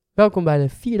Welkom bij de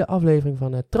 4e aflevering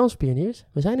van Transpioniers.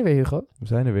 We zijn er weer, Hugo. We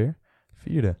zijn er weer.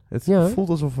 4e. Het Ja. voelt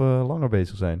alsof we langer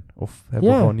bezig zijn. Of hebben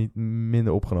we gewoon niet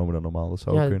minder opgenomen dan normaal. Dat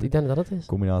zou Ja, kunnen. ik denk dat het is.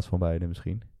 Combinatie van beide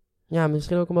misschien. Ja,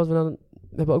 misschien ook omdat we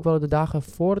hebben ook wel de dagen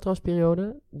voor de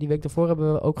transperiode. Die week daarvoor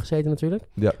hebben we ook gezeten natuurlijk.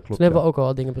 Ja, Dus klopt. toen hebben we ook al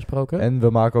wat dingen besproken. En we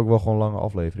maken ook wel gewoon lange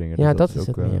afleveringen. Ja, Dus dat is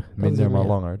ook het meer. Dat is minder, het maar meer.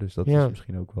 langer. Dus dat Ja. is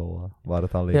misschien ook wel waar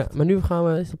het aan Ja, ligt. maar nu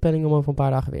is de planning om over een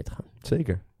paar dagen weer te gaan.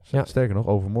 Zeker. Ja. Sterker nog,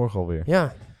 overmorgen alweer.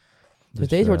 Ja, dus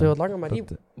deze wordt weer wat langer, maar die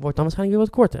wordt dan waarschijnlijk weer wat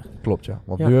korter. Klopt, ja.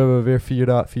 Want Ja. nu hebben we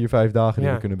weer 5 dagen die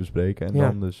Ja. we kunnen bespreken. En Ja.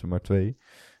 dan dus maar 2.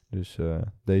 Dus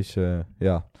deze,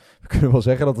 we kunnen wel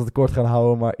zeggen dat we het kort gaan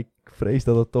houden. Maar ik vrees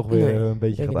dat het toch weer Nee, een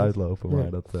beetje denk gaat ik niet. uitlopen. Nee.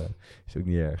 Maar dat is ook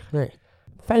niet erg. Nee.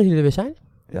 Fijn dat jullie er weer zijn.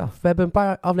 Ja. We hebben een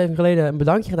paar afleveringen geleden een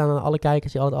bedankje gedaan aan alle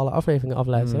kijkers die altijd alle afleveringen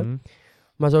afluisteren. Mhm.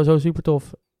 Maar sowieso super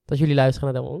tof dat jullie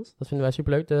luisteren naar ons. Dat vinden wij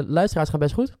super leuk. De luisteraars gaan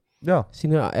best goed. Ja,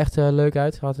 Zien er echt leuk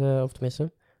uit. Of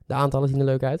tenminste, de aantallen zien er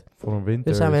leuk uit. voor een winter.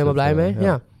 Daar zijn we is helemaal het, blij mee.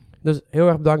 Ja. Dus heel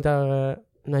erg bedankt daar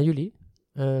naar jullie.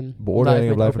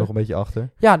 Beoordelingen blijven nog een beetje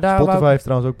achter. Ja, daar Spotify heeft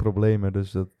trouwens ook problemen,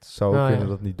 dus dat zou Ah, kunnen ja.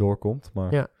 dat het niet doorkomt.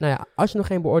 Maar Ja, nou ja, als je nog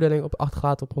geen beoordeling op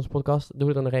achterlaat op onze podcast, doe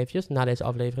het dan nog eventjes na deze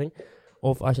aflevering.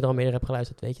 Of als je er al meer hebt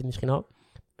geluisterd, weet je het misschien al.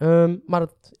 Maar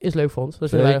dat is leuk voor ons. Dat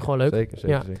vinden wij gewoon leuk. Zeker.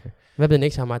 Ja. We hebben er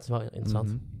niks aan, maar het is wel interessant.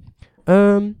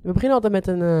 Mhm. We beginnen altijd met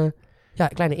een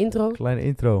kleine intro. Kleine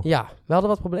intro. Ja, we hadden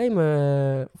wat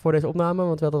problemen voor deze opname,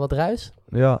 want we hadden wat ruis.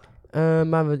 Ja.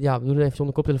 Maar we doen het even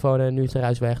zonder koptelefoon en nu is de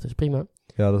ruis weg, dus prima.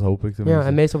 Ja, dat hoop ik tenminste. Ja,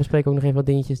 en meestal bespreken we ook nog even wat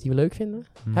dingetjes die we leuk vinden.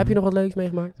 Mhm. Heb je nog wat leuks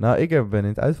meegemaakt? Nou, ik ben in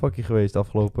het uitvakje geweest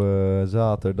afgelopen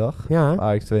zaterdag. Ja,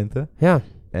 Ajax Twente. ja,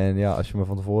 En ja, als je me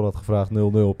van tevoren had gevraagd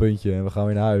 0-0 puntje en we gaan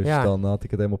weer naar huis, Ja. dan had ik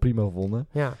het helemaal prima gevonden.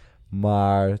 ja.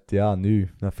 Maar ja, nu,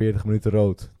 na 40 minuten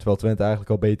rood, terwijl Twente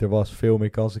eigenlijk al beter was, veel meer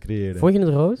kansen creëerde. Vond je het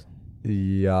rood?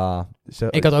 Ja.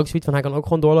 Ik had ook zoiets van, hij kan ook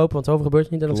gewoon doorlopen, want zoveel gebeurt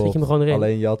er niet en dan schiet je hem gewoon erin.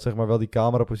 Alleen je had zeg maar wel die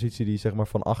camerapositie die zeg maar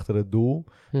van achter het doel.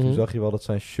 Mhm. Toen zag je wel dat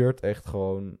zijn shirt echt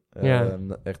gewoon Ja.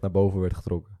 echt naar boven werd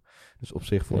getrokken. Dus op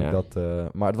zich vond Ja. ik dat...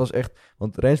 maar het was echt...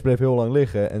 Want Rens bleef heel lang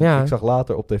liggen. En Ja. ik zag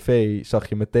later op tv, zag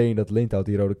je meteen dat Lindhout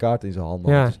die rode kaart in zijn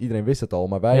handen had. Ja. Dus iedereen wist het al.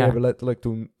 Maar wij Ja. hebben letterlijk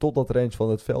toen, totdat Rens van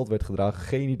het veld werd gedragen,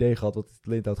 geen idee gehad wat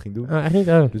Lindhout ging doen. Echt niet?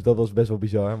 Oh. Dus dat was best wel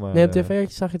bizar. Maar, Nee, op tv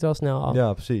zag je het wel snel al.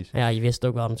 ja, precies. Ja, je wist het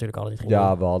ook wel natuurlijk al dat het ging Ja,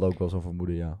 doen. we hadden ook wel zo'n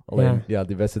vermoeden, ja. Alleen, ja,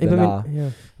 die wedstrijd Ik ben daarna... ja.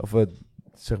 Of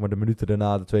zeg maar de minuten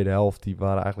daarna, de tweede helft, die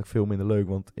waren eigenlijk veel minder leuk.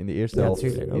 Want in de eerste Ja, helft,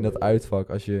 tuurlijk. in dat uitvak,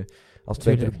 als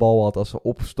Twente Tuurlijk. de bal had, als ze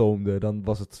opstoomden, dan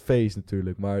was het feest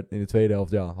natuurlijk. Maar in de tweede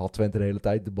helft, ja, had Twente de hele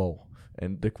tijd de bal.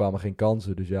 En er kwamen geen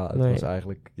kansen, dus ja, het Nee. was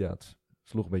eigenlijk, ja, het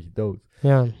sloeg een beetje dood.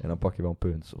 Ja, En dan pak je wel een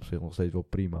punt. Dus op zich nog steeds wel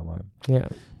prima, maar ja.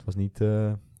 het was niet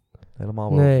helemaal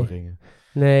waar Nee. we van gingen.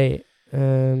 Nee,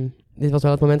 dit was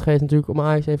wel het moment geweest natuurlijk om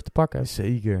Ajax even te pakken.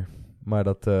 Zeker. Maar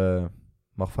dat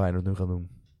mag Feyenoord nu gaan doen.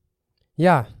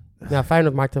 Ja,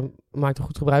 Feyenoord maakt er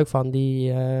goed gebruik van.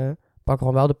 Die pakken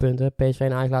gewoon wel de punten. PSV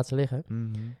en Ajax laten ze liggen.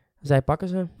 Zij pakken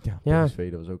ze. Ja, Ja.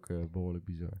 PSV, dat was ook behoorlijk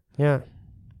bizar. Ja,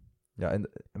 Ja, en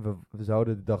we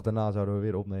zouden de dag daarna zouden we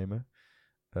weer opnemen.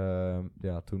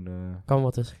 Ja, toen kan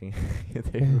wat dus. ging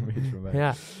het even mis voor mij.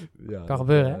 Ja, Ja, kan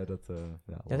gebeuren, hè? Dat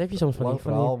heb je soms van lang die-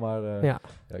 van verhaal, maar ja.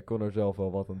 ja, ik kon er zelf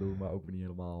wel wat aan doen, maar ook niet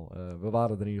helemaal. We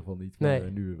waren er in ieder geval niet, maar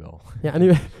Nee. nu weer wel. Ja, nu,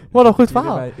 wat een goed Hier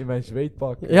verhaal. in mijn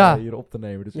zweetpak Ja. hier op te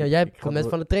nemen. Dus Ja, ik jij ga komt net er-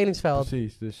 van het trainingsveld.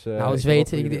 Precies, dus... Nou, ik zweet,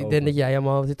 ga ik jullie denk over. dat jij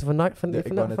helemaal zit van Ja, ik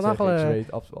wou net zeggen, ik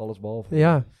zweet alles behalve.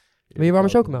 Ja. Wil je warme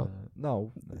chocomel? Nou,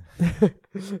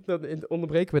 Dan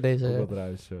onderbreken we deze ook wat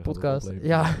ruis. gaat het podcast. opleveren.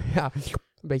 Ja,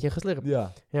 een beetje geslurpt.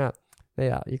 Ja, Nee,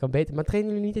 ja, je kan beter. Maar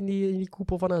trainen jullie niet in die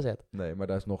koepel van AZ? nee, maar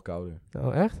daar is nog kouder.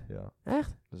 Oh, echt? Ja.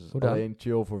 Echt? Dus Hoe dan? alleen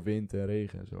chill voor wind en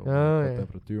regen en zo. Oh, Maar ja. qua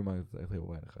temperatuur maakt het echt heel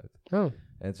weinig uit. Oh,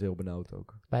 En het is heel benauwd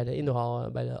ook. bij de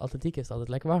indoorhal, bij de atletiek is het altijd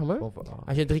lekker warm, hè? Van,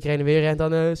 Als je 3 keer heen en weer rent,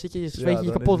 dan zit je zweet je dan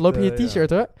is kapot, het, loop je in je ja. t-shirt,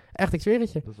 hoor. Echt, ik zweer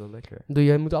het je. Dat is wel lekker.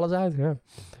 Je moet alles uit, ja.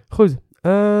 Goed,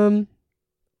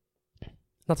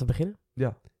 laten we beginnen.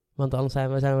 Ja. Want anders zijn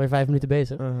we weer 5 minuten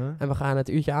bezig. Uh-huh. En we gaan het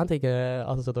uurtje aantikken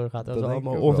als het zo doorgaat. Als Dat we denk ik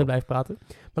allemaal ook onzin wel. blijven praten.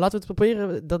 Maar laten we het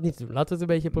proberen dat niet te doen. Laten we het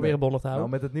een beetje proberen bondig te Nou,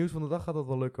 houden. met het nieuws van de dag gaat dat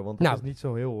wel lukken. Want Nou. het is niet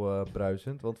zo heel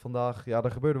bruisend. Want vandaag, ja,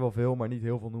 er gebeurde wel veel, maar niet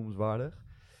heel veel noemenswaardig.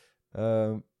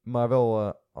 Maar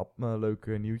wel een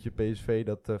leuk nieuwtje. PSV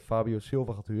dat Fabio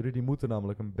Silva gaat huren. Die moeten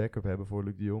namelijk een backup hebben voor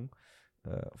Luc de Jong.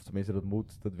 Of tenminste,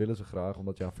 dat willen ze graag.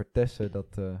 Omdat ja, Vertessen,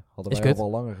 dat hadden Is wij al kut. wel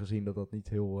langer gezien dat niet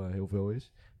heel veel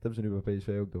is. Dat hebben ze nu bij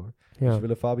PSV ook door. Dus Ja. ze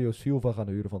willen Fabio Silva gaan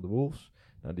huren van de Wolves.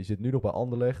 Nou, die zit nu nog bij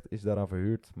Anderlecht, is daaraan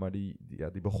verhuurd. Maar die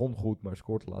begon goed, maar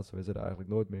scoort de laatste wedstrijd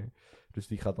eigenlijk nooit meer. Dus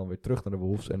die gaat dan weer terug naar de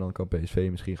Wolves en dan kan PSV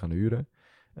misschien gaan huren.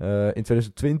 In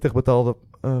 2020 betaalde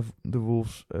de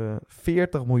Wolves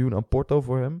 40 miljoen aan Porto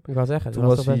voor hem. Ik wou zeggen. Toen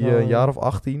was hij een jaar of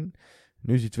 18.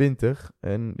 Nu is hij 20.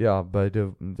 En ja, hij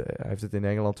heeft het in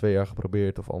Engeland 2 jaar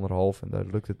geprobeerd of 1,5. En daar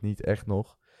lukt het niet echt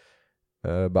nog.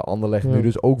 Bij Anderlecht nu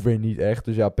dus ook weer niet echt.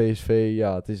 Dus ja, PSV,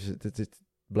 ja, het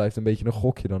blijft een beetje een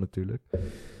gokje dan natuurlijk.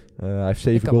 Hij heeft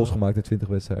 7 goals gemaakt in 20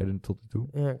 wedstrijden tot nu toe.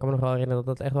 Ja, ik kan me nog wel herinneren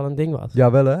dat dat echt wel een ding was.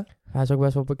 Ja, wel hè? Hij is ook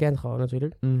best wel bekend gewoon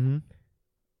natuurlijk. Mm-hmm.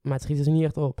 Maar het schiet dus niet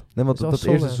echt op. Nee, want dat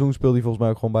eerste seizoen speelde hij volgens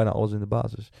mij ook gewoon bijna alles in de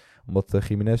basis. Omdat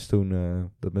Gimenez toen,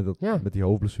 met die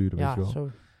hoofdblessure, weet je wel. Zo.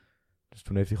 Dus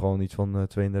toen heeft hij gewoon iets van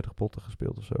 32 potten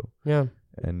gespeeld of zo. Ja.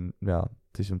 En ja,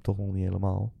 het is hem toch nog niet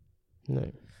helemaal.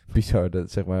 Nee. Bizar,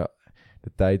 zeg maar,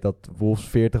 de tijd dat Wolves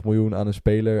 40 miljoen aan een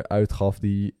speler uitgaf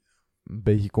die een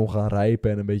beetje kon gaan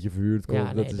rijpen en een beetje verhuurd kon.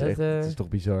 Ja, nee, dat is toch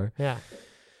bizar. Ja.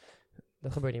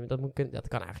 Dat gebeurt niet. Dat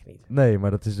kan eigenlijk niet. Nee,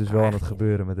 maar dat is dus wel aan het niet.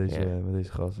 gebeuren met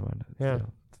deze gasten. Maar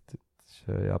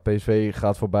Ja. PSV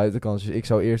gaat voor buitenkansjes. Ik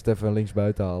zou eerst even links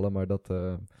buiten halen, maar daar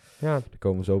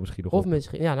komen we zo misschien nog of op.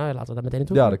 misschien, ja, nou laten we daar meteen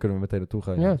naartoe Ja, gaan. daar kunnen we meteen naartoe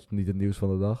gaan. Ja. Dat is niet het nieuws van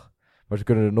de dag. Maar ze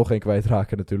kunnen er nog één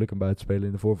kwijtraken natuurlijk. Een buitenspeler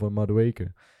in de vorm van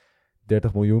Madueke.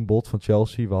 30 miljoen bod van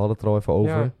Chelsea. We hadden het er al even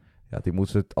over. Ja, die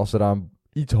moeten ze, als ze daar een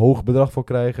iets hoog bedrag voor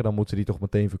krijgen, dan moeten ze die toch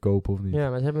meteen verkopen of niet? Ja,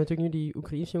 maar ze hebben natuurlijk nu die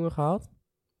Oekraïense jongen gehaald.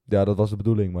 Ja, dat was de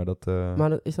bedoeling, maar dat...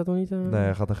 Maar is dat nog niet... Nee,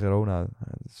 hij gaat naar Girona.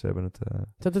 Ze hebben het...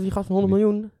 Zet dat die gast van 100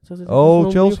 miljoen?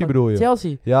 Chelsea bedoel je?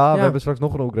 Chelsea. Ja, we hebben straks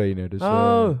nog een Oekraïner. Dus,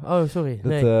 sorry.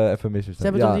 Dat Nee. even misverstaan. Ze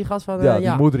hebben toch die gast van...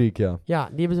 die Mudryk, ja. Ja,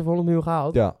 die hebben ze voor 100 miljoen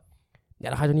gehaald. Ja. Ja,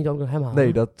 dan ga je toch niet ook nog hem halen?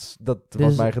 Nee, dat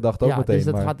was mijn gedachte ook meteen. Dus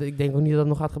dat maar... ik denk ook niet dat dat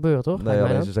nog gaat gebeuren, toch? Nee,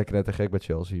 alleen ze zijn knettergek bij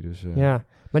Chelsea. Dus, ja,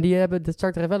 maar die hebben de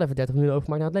Shakhtar wel even 30 miljoen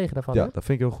overgemaakt naar het leger daarvan. Ja, hè? dat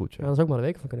vind ik heel goed. Ja. Ja, dat is ook maar een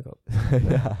week van kunnen kopen.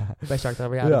 Ja. Bij Shakhtar,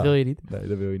 maar dat wil je niet. Nee,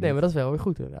 dat wil je niet. Nee, maar dat is wel weer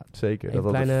goed inderdaad. Zeker.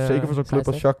 Kleine, zeker voor zo'n club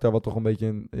als Shakhtar, wat toch een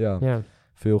beetje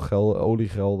veel geld,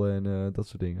 oliegelden en dat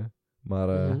soort dingen. Maar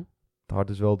het hart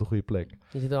is wel op de goede plek.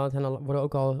 Je ziet worden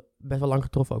ook al best wel lang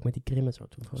getroffen, ook met die Krim en zo.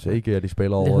 Zeker, ja, die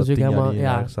spelen al 10 jaar niet in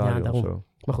eigen stadion of zo.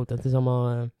 Maar goed, dat is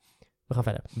allemaal... we gaan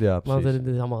verder. Ja, precies. Want het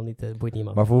is allemaal niet... boeit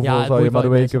niemand. Maar voor hoeveel zou je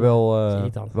Madueke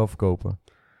wel verkopen?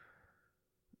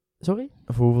 Sorry?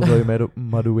 Voor hoeveel zou je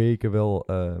Madueke wel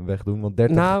wegdoen? Want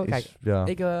 30 nou, is... kijk, ja.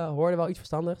 Ik hoorde wel iets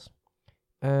verstandigs.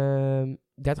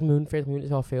 30 miljoen, 40 miljoen is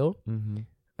wel veel. Mm-hmm.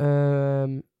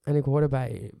 En ik hoorde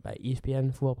bij ESPN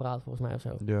voetbalpraat volgens mij of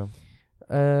zo. Ja.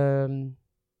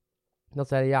 Dat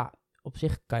zeiden, ja, op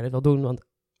zich kan je het wel doen, want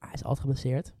hij is altijd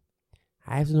geblesseerd.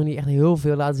 Hij heeft nog niet echt heel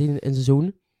veel laten zien in een seizoen.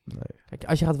 Nee. Kijk,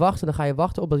 als je gaat wachten, dan ga je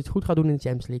wachten op dat hij het goed gaat doen in de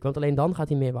Champions League. Want alleen dan gaat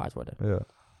hij meer waard worden. Ja.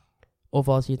 Of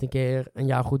als hij het een keer een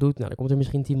jaar goed doet, nou, dan komt er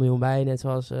misschien 10 miljoen bij, net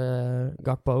zoals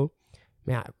Gakpo.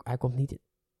 Maar ja, hij komt niet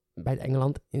bij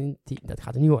Engeland in het team. Dat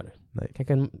gaat er niet worden. Nee. Kijk,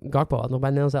 en Gakpo had nog bij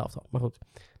Nederland zelf al. Maar goed,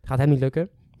 dat gaat hem niet lukken.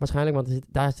 Waarschijnlijk, want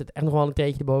daar zit echt nog wel een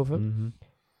treetje erboven. Mm-hmm.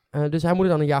 Dus hij moet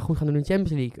het dan een jaar goed gaan doen in de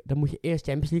Champions League. Dan moet je eerst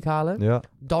Champions League halen. Ja.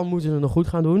 Dan moeten ze het nog goed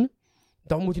gaan doen.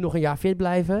 Dan moet hij nog een jaar fit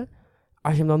blijven.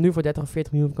 Als je hem dan nu voor 30 of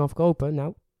 40 miljoen kan verkopen,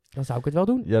 nou, dan zou ik het wel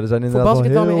doen. Ja, er zijn inderdaad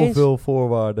wel heel veel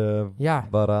voorwaarden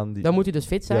waaraan die... Dan moet hij dus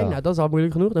fit zijn. Ja. Nou, dat is al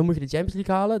moeilijk genoeg. Dan moet je de Champions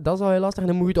League halen. Dat is al heel lastig. En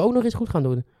dan moet je het ook nog eens goed gaan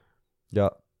doen.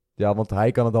 Ja, want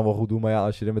hij kan het dan wel goed doen. Maar ja,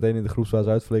 als je er meteen in de groepsfase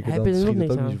uitflikkert, dan schiet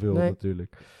het ook niet zoveel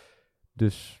natuurlijk.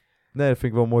 Dus... Nee, dat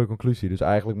vind ik wel een mooie conclusie. Dus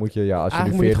eigenlijk moet je, als je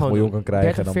nu 40 miljoen kan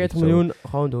krijgen... 30, 40 miljoen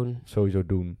gewoon doen. Sowieso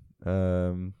doen.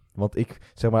 Want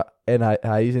ik, zeg maar... En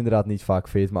hij is inderdaad niet vaak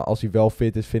fit. Maar als hij wel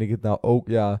fit is, vind ik het nou ook...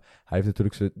 Ja, hij heeft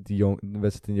natuurlijk de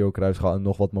wedstrijd in Johan Cruijff gehad... En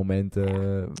nog wat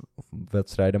momenten,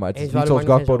 wedstrijden. Maar het is niet zoals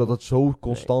Gakpo dat het zo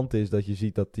constant is... Dat je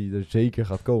ziet dat hij er zeker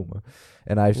gaat komen.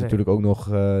 En hij heeft natuurlijk ook nog...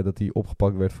 dat hij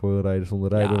opgepakt werd voor rijden zonder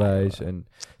rijbewijs. Ja. En,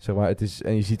 zeg maar, het is,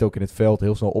 en je ziet ook in het veld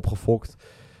heel snel opgefokt...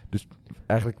 Dus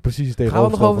eigenlijk precies het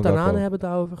tegenovergestelde. Gaan we nog over Tanane hebben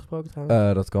daarover gesproken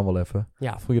trouwens? Dat kan wel even.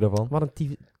 Ja. Wat vond je daarvan?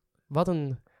 Wat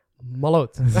een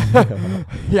maloot.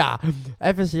 Ja,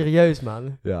 even serieus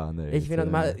man. Ja, nee. Ik vind dat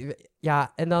maar...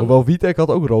 Ja, en dan... Hoewel Witek had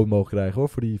ook rood mogen krijgen hoor,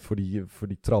 voor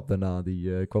die trap daarna.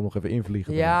 Die kwam nog even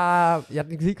invliegen. Ja,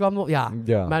 die kwam nog... Ja,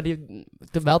 maar die...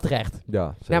 Wel terecht.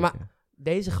 Ja, zeker. Ja, maar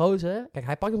deze gozer... Kijk,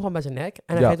 hij pakt hem gewoon bij zijn nek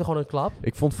en hij geeft hem gewoon een klap.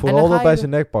 Ik vond vooral dat bij zijn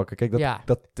nek pakken. Kijk,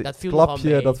 dat viel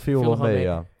klapje, dat viel wel mee,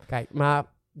 ja. Kijk, maar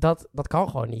dat kan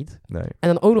gewoon niet. Nee.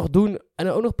 En dan ook nog doen, en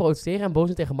dan ook nog protesteren en boos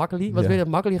zijn tegen Makkely. Wat wil je dat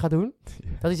Makkely gaat doen?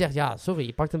 Dat hij zegt, ja, sorry,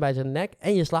 je pakt hem bij zijn nek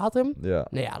en je slaat hem. Ja.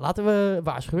 Nee, ja, laten we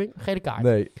waarschuwing, gele kaart.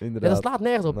 Nee, inderdaad. Ja, dat slaat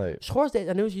nergens op. Nee. Schors deze,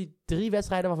 en nu zie je 3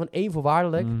 wedstrijden waarvan 1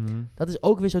 voorwaardelijk. Mm-hmm. Dat is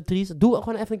ook weer zo triest. Doe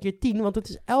gewoon even een keer 10, want het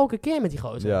is elke keer met die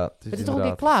gozer. Ja, het is toch een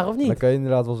keer klaar, of niet? Dan kan je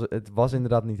inderdaad het was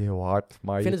inderdaad niet heel hard.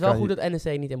 Maar ik vind het wel goed dat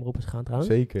NEC niet in beroep is gegaan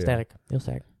trouwens. Zeker. Sterk, heel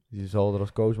sterk. Je zal er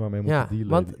als coach maar mee moeten dealen.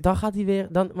 Want dan gaat hij weer...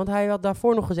 Want hij had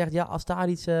daarvoor nog gezegd... Ja, als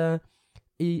Tadic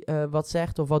wat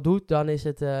zegt of wat doet, dan is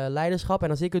het leiderschap. En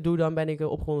als ik het doe, dan ben ik een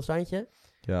opgewonden standje.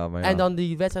 Ja, maar En dan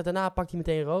die wedstrijd daarna pakt hij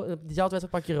meteen rood. Diezelfde wedstrijd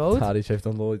pak je rood. Tadic heeft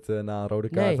dan nooit na een rode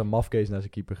kaart Nee. een mafkees naar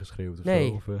zijn keeper geschreeuwd of Nee.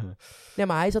 zo. Of, Nee,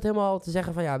 maar hij zat helemaal te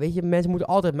zeggen van, ja, weet je, mensen moeten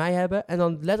altijd mij hebben. En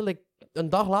dan letterlijk een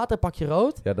dag later pak je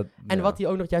rood. ja, dat, En ja. wat hij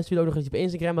ook nog, jij stuurde ook nog iets op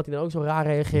Instagram, dat hij dan ook zo raar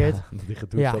reageert. Ja, dat hij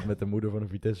gedoe Ja. had met de moeder van een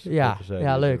Vitesse. Ja, supporter, zei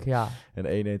hij. leuk, ja. En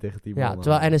 1-1 tegen 10 Ja, man.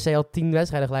 terwijl NEC al 10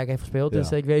 wedstrijden gelijk heeft gespeeld. Ja.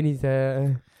 Dus ik weet niet...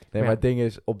 Nee, maar het ding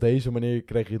is, op deze manier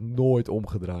kreeg je het nooit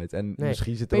omgedraaid. En Nee.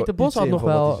 misschien zit er Peter wel Bos iets had in nog van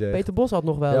wat wel... hij zegt. Peter Bos had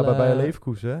nog wel... Ja, bij Bayer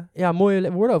Leverkusen, hè? Ja,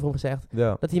 mooie woorden over hem gezegd.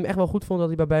 Ja. Dat hij hem echt wel goed vond, dat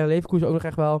hij bij Bayer Leverkusen ook nog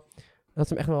echt wel... Dat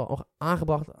ze hem echt wel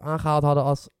aangehaald hadden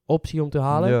als optie om te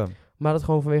halen. Ja. Maar dat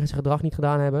gewoon vanwege zijn gedrag niet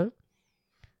gedaan hebben.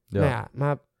 Ja. Nou ja,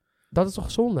 maar dat is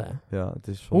toch zonde? Ja, het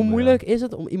is Hoe zonde, moeilijk is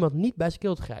het om iemand niet bij zijn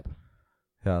keel te grijpen?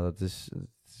 Ja, dat is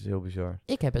heel bizar.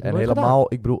 Ik heb het En nooit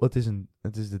helemaal, ik bedoel,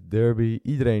 het is de derby.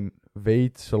 Iedereen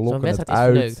weet, ze gedaan. lokken Zo'n het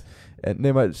wedstrijd is uit. verneukt. En,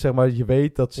 nee, maar zeg maar, je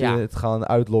weet dat ze Ja. het gaan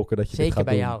uitlokken, dat je dit Zeker gaat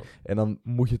bij doen. jou. En dan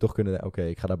moet je toch kunnen, oké,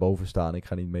 ik ga daar boven staan, ik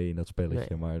ga niet mee in dat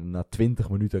spelletje. Maar na 20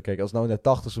 minuten, kijk, als nou na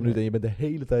 80 minuten en je bent de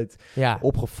hele tijd Ja.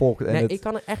 opgefokt. En Nee, het, ik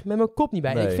kan er echt met mijn kop niet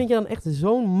bij. Nee. Ik vind je dan echt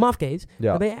zo'n mafkees. ja,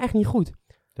 Dan ben je echt niet goed.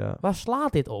 ja. Waar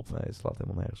slaat dit op? Nee, het slaat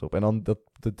helemaal nergens op. En dan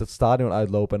dat stadion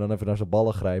uitlopen en dan even naar zijn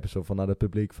ballen grijpen. Zo van naar het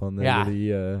publiek van Ja. jullie...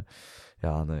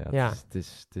 ja, nou ja, Ja.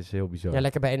 Het is heel bizar. Ja,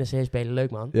 lekker bij NEC spelen.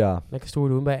 Leuk, man. Ja, Lekker stoer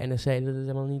doen bij NEC. Dat is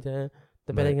helemaal niet... daar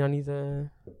ben Nee. ik nou niet...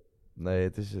 nee,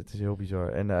 het is heel bizar.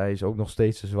 En hij is ook nog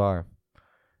steeds te zwaar.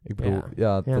 Ik bedoel,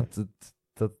 Ja. Ja.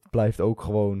 dat blijft ook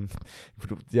gewoon... Ik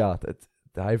bedoel, ja,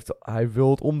 hij wil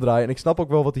het omdraaien. En ik snap ook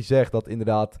wel wat hij zegt. Dat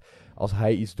inderdaad, als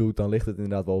hij iets doet, dan ligt het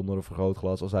inderdaad wel onder een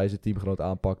vergrootglas. Als hij zijn teamgenoot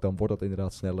aanpakt, dan wordt dat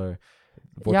inderdaad sneller...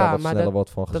 Wordt Ja, daar wat maar sneller wat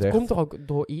van gezegd. Dat komt toch ook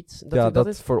door iets? Dat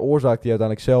is, veroorzaakt hij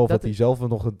uiteindelijk zelf. dat Dat hij zelf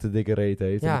nog een te dikke reet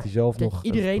heeft. Ja, En dat hij zelf kijk, nog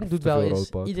iedereen te doet veel wel rood eens,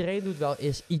 pakt. iedereen doet wel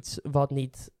eens iets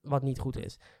wat niet goed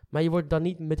is. Maar je wordt dan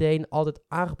niet meteen altijd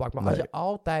aangepakt. Maar als Nee. je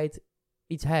altijd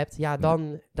iets hebt, ja,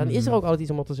 dan is er Mhm. ook altijd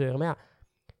iets om op te zeuren. Maar ja,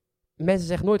 mensen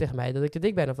zeggen nooit tegen mij dat ik te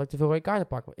dik ben of dat ik te veel rode kaarten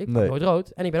pak. Ik pak Nee. nooit rood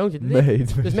en ik ben ook niet te dik. Nee,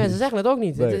 Dus mensen zeggen het ook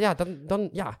niet. Nee. Ja, dan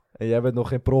En jij bent nog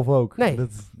geen prof ook. Nee,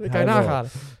 Dat kan je hij wel. nagaan.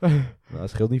 Nou, het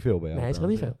scheelt niet veel bij jou. Nee, het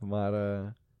scheelt trouwens, hè.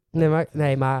 Maar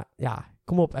Nee, maar ja,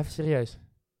 kom op, even serieus.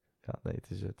 ja, nee,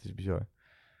 het is bizar.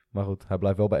 Maar goed, hij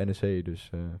blijft wel bij NEC, dus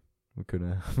we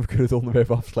kunnen het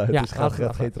onderwerp afsluiten. Ja, Dus laten we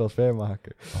gaat geen transfer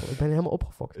maken. Oh, ik ben helemaal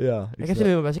opgefokt. Ja, Ik heb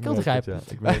zin om bij zijn keel te grijpen. Ja,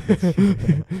 ik merk het.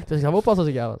 Dus ik zou wel oppassen als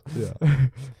ik jou was. Ja.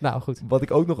 Nou, goed. Wat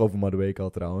ik ook nog over Madueke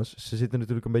had trouwens. Ze zitten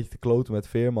natuurlijk een beetje te kloten met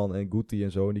Veerman en Guti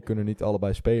en zo. En die kunnen niet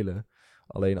allebei spelen.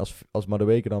 Alleen als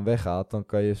Madueke dan weggaat, dan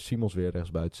kan je Simons weer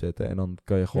rechtsbuiten zetten. En dan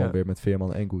kan je gewoon Ja. weer met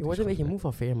Veerman en Guti Je wordt een beetje spelen. moe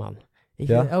van Veerman. Ik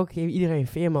Ja? vind elke keer iedereen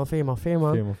Veerman.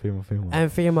 Veerman.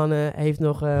 En Veerman heeft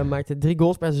nog, maakte 3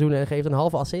 goals per seizoen en geeft een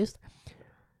halve assist.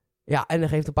 Ja, en hij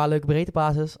geeft een paar leuke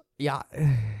breedtepases. Ja,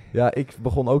 Ja, ik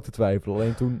begon ook te twijfelen.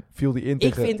 Alleen toen viel die in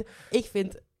tegen...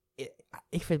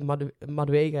 ik vind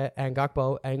Madueke en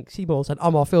Gakpo en Simons zijn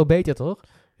allemaal veel beter, toch?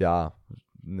 Ja,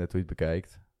 net hoe je het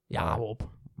bekijkt. Ja, Ja. hou op.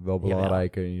 Wel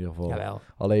belangrijker in ieder geval. Jawel.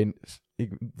 Alleen,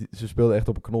 ze speelden echt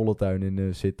op een knollentuin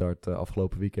in Sittard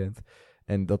afgelopen weekend.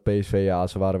 En dat PSV, ja,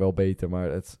 ze waren wel beter,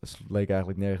 maar het leek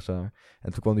eigenlijk nergens aan.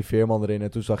 En toen kwam die Veerman erin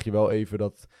en toen zag je wel even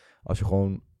dat als je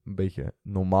gewoon een beetje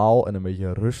normaal en een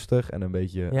beetje rustig en een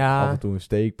beetje Ja. af en toe een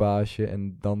steekpaasje.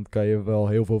 En dan kan je wel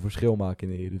heel veel verschil maken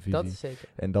in de Eredivisie. Dat is zeker.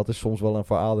 En dat is soms wel een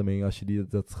verademing als je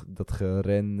dat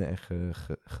geren en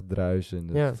gedruis en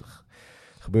Ja. dat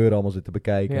gebeuren allemaal zit te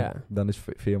bekijken. Ja. Dan is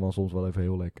Veerman soms wel even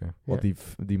heel lekker. Want Ja.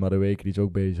 die Madueke die is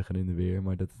ook bezig en in de weer.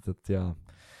 Maar dat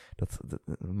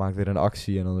maakt weer een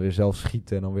actie en dan weer zelf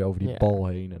schieten en dan weer over die Ja. bal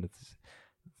heen. En het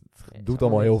Nee, doet zo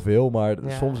allemaal is- heel veel, maar Ja.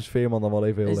 soms is Veerman dan wel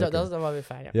even heel dat lekker. is dan wel weer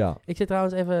fijn, ja. Ja, Ik zit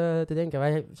trouwens even te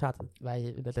denken.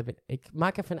 Ik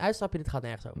maak even een uitstapje, dit gaat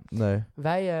nergens over. nee.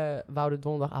 Wij wouden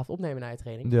donderdagavond opnemen na je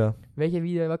training. Ja. Weet je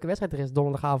welke wedstrijd er is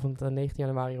donderdagavond 19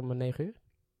 januari om 9 uur?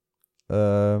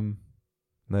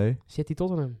 Nee. City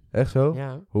Tottenham. Echt zo?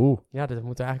 Ja. Hoe? Ja, dat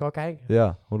moeten we eigenlijk wel kijken.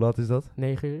 Ja. Hoe laat is dat?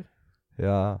 9 uur.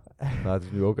 Ja. Nou, het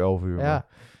is nu ook 11 uur. Ja. maar-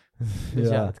 Dus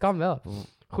ja, het kan wel.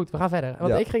 Goed, we gaan verder.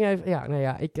 Want Ja. ik ging even... Ja, nou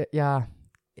ja,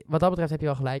 wat dat betreft heb je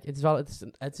wel gelijk.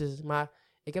 Het is maar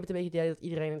ik heb het een beetje het idee dat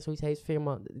iedereen zoiets heeft.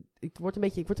 Veerman. Ik word een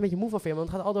beetje moe van Veerman.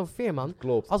 Het gaat altijd over Veerman.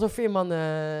 Klopt. Alsof Veerman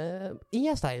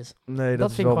Iniesta is. Nee, dat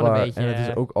is vind ik wel gewoon een waar. beetje, En het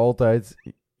is ook altijd...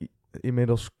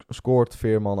 Inmiddels scoort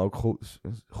Veerman ook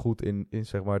goed in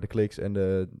zeg maar de kliks en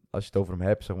als je het over hem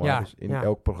hebt, zeg maar. Ja, Dus in ja.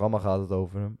 elk programma gaat het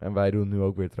over hem. En wij doen het nu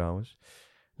ook weer trouwens.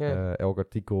 Ja. Elk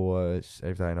artikel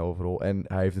heeft hij een overrol. En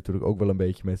hij heeft natuurlijk ook wel een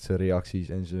beetje met zijn reacties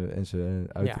en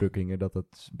zijn uitdrukkingen. Dat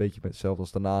het een beetje hetzelfde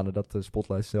als de nanen, dat de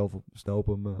spotlights snel op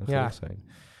hem gericht zijn.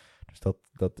 Dus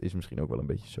dat is misschien ook wel een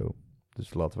beetje zo.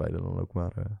 Dus laten wij er dan ook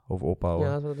maar over ophouden.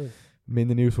 Ja, dat is wat doen.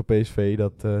 Minder nieuws voor PSV,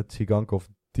 dat Tsigankov,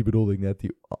 die bedoelde ik net,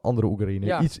 die andere Oekraïner.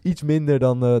 Ja. Iets minder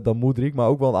dan Mudryk, maar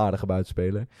ook wel een aardige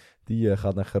buitenspeler. Die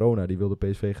gaat naar Girona, die wilde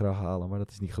PSV graag halen, maar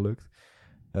dat is niet gelukt.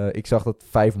 Ik zag dat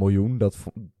 5 miljoen,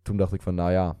 toen dacht ik van,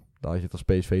 nou ja, dan had je het als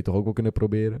PSV toch ook wel kunnen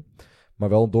proberen. Maar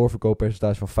wel een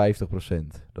doorverkooppercentage van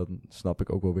 50%. Dan snap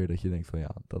ik ook wel weer dat je denkt van,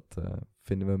 ja, dat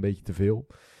vinden we een beetje te veel.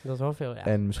 Dat is wel veel, ja.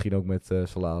 En misschien ook met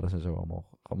salaris en zo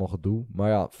allemaal gedoe. Maar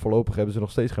ja, voorlopig hebben ze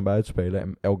nog steeds geen buitenspeler.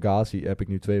 En El Ghazi heb ik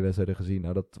nu 2 wedstrijden gezien.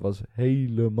 Nou, dat was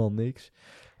helemaal niks.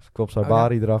 Dus kwam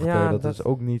Sabari erachter. Ja, dat dat is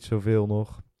ook niet zoveel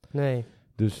nog. Nee.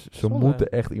 Dus ze Zonde. moeten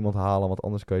echt iemand halen. Want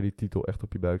anders kan je die titel echt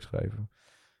op je buik schrijven.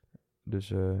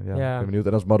 Dus ik ben benieuwd.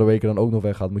 En als Madueke dan ook nog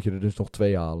weggaat, moet je er dus nog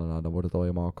 2 halen. Nou, dan wordt het al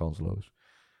helemaal kansloos.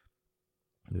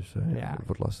 Dus het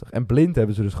wordt lastig. En Blind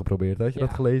hebben ze dus geprobeerd. Had je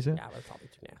dat gelezen? Ja, maar dat valt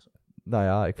natuurlijk nergens op. Nou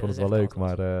ja, ik vond dat het is wel echt leuk,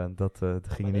 maar dat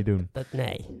ging je niet doen.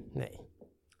 Nee.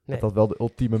 Dat had wel de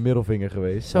ultieme middelvinger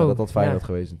geweest. Zo, Nou, dat had Feyenoord ja.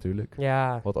 geweest natuurlijk.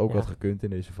 Ja. Wat ook ja. had gekund in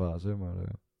deze fase, maar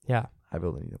Ja. hij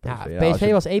wilde niet. Ja, PSV. PSV als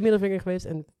je- was 1 middelvinger geweest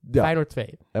en Ja. Feyenoord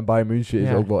 2. En Bayern München is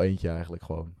Ja. ook wel eentje eigenlijk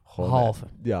gewoon. Halve.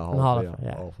 Ja, halve. Een halve, ja,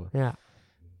 ja. halve. Ja.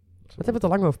 Wat hebben we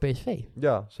het al lang over PSV?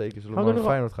 Ja, zeker. Zullen Gaan we we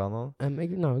maar naar nog Feyenoord gaan dan?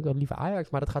 Ik wil liever Ajax,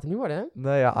 maar dat gaat er niet worden, hè?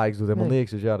 Nee, ja, Ajax doet helemaal Nee.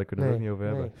 niks, dus ja, daar kunnen we het ook niet over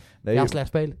hebben. Nee, Ja, slecht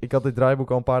spelen. ik had dit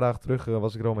draaiboek al een paar dagen terug,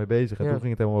 was ik er al mee bezig. En Ja. toen ging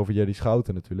het helemaal over Jerry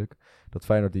Schouten natuurlijk. Dat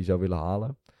Feyenoord die zou willen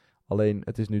halen. Alleen,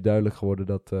 het is nu duidelijk geworden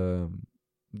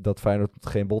dat Feyenoord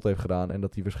geen bod heeft gedaan. En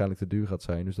dat die waarschijnlijk te duur gaat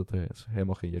zijn. Dus dat er is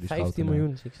helemaal geen Jerry Schouten 15 meer.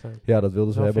 miljoen zie ik staan. Ja, dat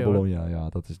wilden ze Wel hebben, veel, Bologna. Ja,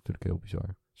 dat is natuurlijk heel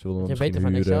bizar. Ze wilden Dat hem je beter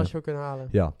van misschien huren. Excelsior kunnen halen.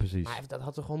 Ja, precies. Maar dat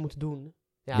had ze gewoon moeten doen.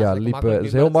 Ja, dat is liep, makkelijk dat nu,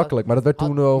 is heel maar dat- makkelijk. Maar dat werd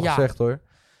toen al ja. gezegd hoor.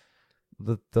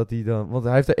 Dat hij dan, want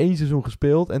hij heeft er 1 seizoen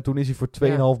gespeeld. En toen is hij voor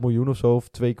 2,5 miljoen of zo. Of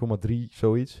 2,3,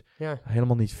 zoiets. Ja.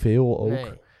 Helemaal niet veel ook.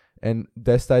 Nee. En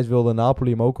destijds wilde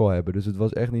Napoli hem ook al hebben. Dus het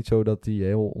was echt niet zo dat hij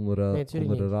heel onder Nee,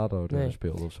 tuurlijk de niet. radar Nee.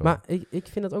 speelde of zo. Maar ik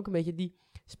vind dat ook een beetje... Die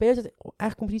spelers uit de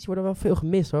eigen competitie worden wel veel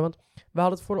gemist, hoor. Want we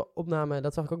hadden het voor de opname...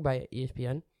 Dat zag ik ook bij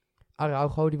ESPN.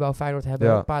 Araujo, die wou Feyenoord hebben.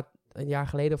 Ja. Een jaar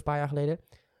geleden of een paar jaar geleden.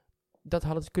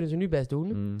 Kunnen ze nu best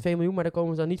doen. Mm. 2 miljoen, maar daar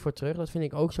komen ze dan niet voor terug. Dat vind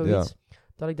ik ook zoiets.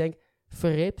 Dat ik denk...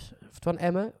 Verrips van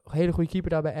Emmen. Hele goede keeper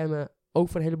daar bij Emmen. Ook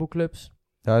van een heleboel clubs.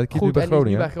 Ja, dat keept nu Goed, bij en die is nu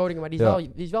Groningen. bij Groningen. Maar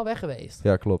die is wel weg geweest.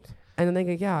 Ja, klopt. En dan denk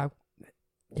ik, ja...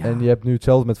 En je hebt nu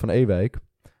hetzelfde met Van Ewijk.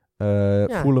 Ja.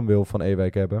 Fulham wil Van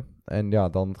Ewijk hebben. En ja,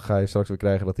 dan ga je straks weer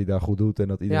krijgen dat hij daar goed doet. En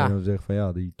dat iedereen dan zegt van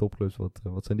ja, die topclubs,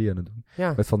 wat zijn die aan het doen?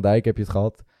 Ja. Met Van Dijk heb je het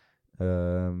gehad.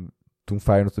 Toen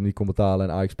Feyenoord hem niet kon betalen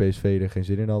en Ajax PSV er geen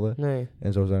zin in hadden. Nee.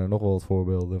 En zo zijn er nog wel wat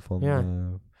voorbeelden van. Ja.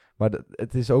 Maar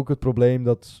het is ook het probleem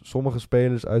dat sommige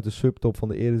spelers uit de subtop van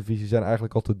de Eredivisie zijn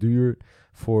eigenlijk al te duur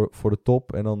voor de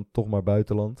top. En dan toch maar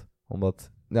buitenland.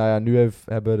 Omdat, nou ja, nu heeft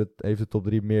de top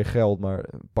 3 meer geld. Maar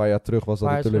een paar jaar terug was dat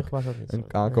natuurlijk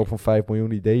een aankoop van 5 miljoen.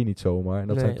 Die deed je niet zomaar. En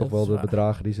dat zijn toch wel de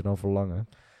bedragen die ze dan verlangen.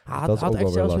 Had dat is ook wel weer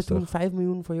Excelsior lastig. toen 5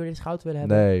 miljoen voor Jordi Schouten willen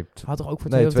hebben? Nee. Had toch ook voor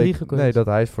 2 of 3 gekund? Nee,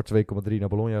 hij is voor 2,3 naar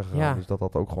Bologna gegaan. Ja. Dus dat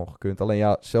had ook gewoon gekund. Alleen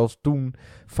ja, zelfs toen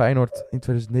Feyenoord in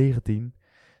 2019...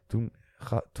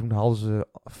 Toen haalden ze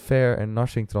Ver en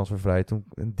Narsing transfervrij. Toen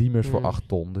een Diemers voor 8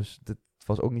 ton. Dus het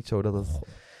was ook niet zo dat het...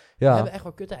 We Ja, hebben echt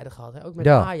wel kuttijden gehad. Hè? Ook met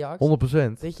Ja, Ajax.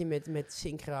 100%. Weet je, met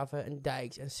Sinkgraven en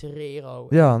Dijks en Serrero.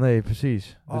 Ja, nee,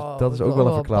 precies. Dus dat is ook wel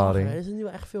een verklaring. Dat is nu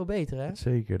wel echt veel beter, hè?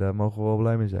 Zeker, daar mogen we wel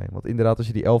blij mee zijn. Want inderdaad, als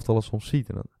je die elftallen soms ziet...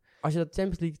 En dan, Als je dat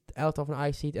Champions League elftal van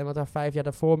Ajax ziet en wat daar 5 jaar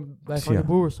daarvoor bij Van Ja. de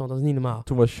Boer stond, dat is niet normaal.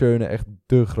 toen was Schöne echt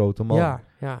de grote man. Ja.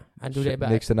 En toen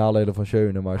Niks ten nadele van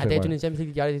Schöne, maar hij zeg deed maar... toen in de Champions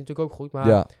League, ja, deed hij natuurlijk ook goed, maar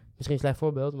Ja, misschien een slecht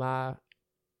voorbeeld, maar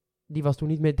die was toen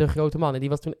niet meer de grote man. En die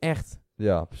was toen echt,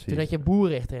 ja, precies. toen had je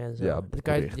Boerrichter en zo. Ja, Dan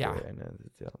kan je, Boerichter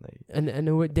ja. nee. En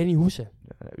hoe Danny Hoesen.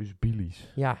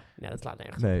 Usbilis. Ja, dat slaat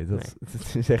nergens. Nee, dat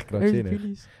is echt krankzinnig.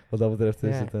 Usbilis. Wat dat betreft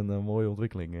is Ja. het een mooie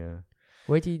ontwikkeling.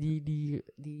 Hoe heet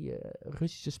die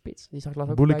Russische spits? Die zag ik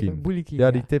laatst ook Boulikin. bij Boulikin.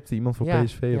 Ja, die tipte iemand voor Ja,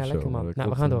 PSV ja, of zo. lekker man. Dat Nou,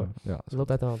 we klopt, gaan door. ja, Dat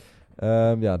loopt uit de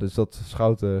hand. ja, dus dat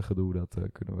schouten gedoe, dat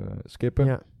kunnen we skippen.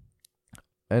 Ja.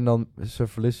 En dan, ze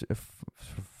verliezen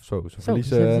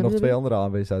nog 2 andere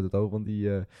aanwezigen uit het oog. Want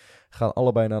die gaan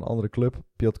allebei naar een andere club.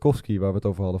 Piatkowski, waar we het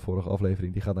over hadden vorige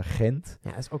aflevering, die gaat naar Gent. Ja,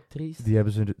 dat is ook triest. Die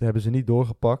hebben ze niet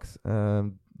doorgepakt.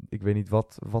 Ik weet niet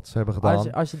wat ze hebben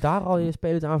gedaan. Als je daar al je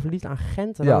spelers aan verliest aan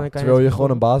Gent... Dan Ja, kan terwijl je het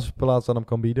gewoon een basisplaats aan hem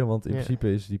kan bieden. Want in Ja.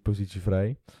 principe is die positie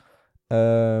vrij.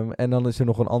 En dan is er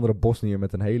nog een andere Bosnier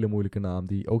met een hele moeilijke naam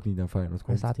die ook niet naar Feyenoord Waar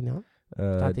komt. staat hij nou?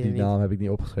 Staat hij Die er niet? naam heb ik niet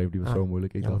opgeschreven, die was Ah, zo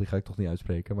moeilijk. Ik jammer. dacht, die ga ik toch niet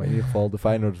uitspreken. Maar in ieder geval, de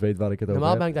Feyenoorders weet waar ik het over Normaal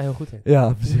heb. ben ik daar heel goed in.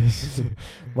 Ja, precies.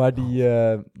 Maar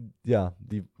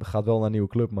die gaat wel naar een nieuwe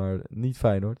club, maar niet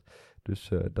Feyenoord.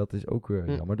 Dus dat is ook weer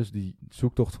Hm. jammer. Dus die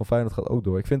zoektocht van Feyenoord gaat ook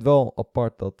door. Ik vind wel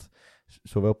apart dat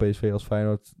zowel PSV als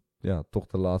Feyenoord toch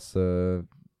de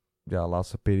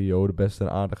laatste periode best een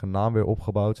aardige naam weer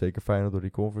opgebouwd. Zeker Feyenoord door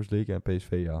die Conference League. En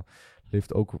PSV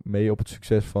leeft ook mee op het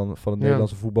succes van het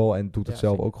Nederlandse voetbal. En doet het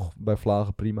zelf zeker. ook bij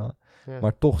vlagen prima. Ja.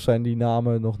 Maar toch zijn die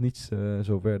namen nog niet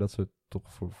zover dat ze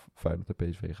toch voor Feyenoord en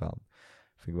PSV gaan.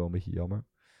 Vind ik wel een beetje jammer.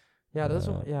 Ja, dat is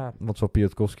wel... Ja. Want zo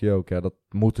Piatkowski ook. Ja, dat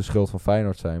moet de schuld van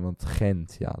Feyenoord zijn. Want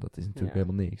Gent, dat is natuurlijk Ja.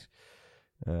 helemaal niks.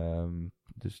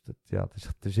 Dus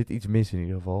er zit iets mis in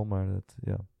ieder geval. Maar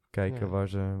kijken Ja.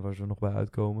 waar ze nog bij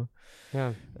uitkomen.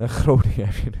 Ja. Groningen,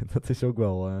 dat is ook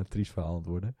wel een triest verhaal aan het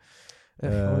worden.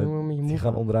 Die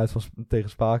gaan onderuit tegen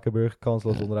Spakenburg.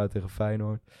 Kansloos onderuit tegen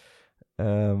Feyenoord.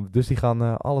 Dus die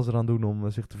gaan alles eraan doen om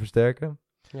zich te versterken.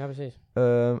 Ja, precies.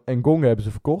 En Gonga hebben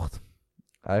ze verkocht.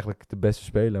 Eigenlijk de beste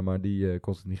speler, maar die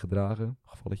kon het niet gedragen.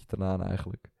 Gevalletje Tanane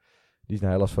eigenlijk. Die is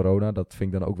naar Hellas Verona. Dat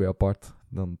vind ik dan ook weer apart.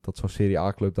 Dan, dat zo'n Serie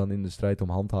A-club dan in de strijd om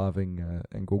handhaving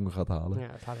en Gonga gaat halen.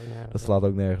 Ja, het gaat ook nergens Dat op. slaat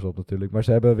ook nergens op natuurlijk. Maar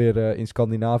ze hebben weer in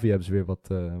Scandinavië hebben ze weer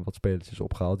wat spelertjes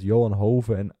opgehaald. Johan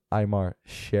Hoven en Aymar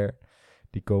Scher.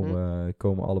 Die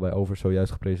komen allebei over,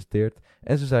 zojuist gepresenteerd.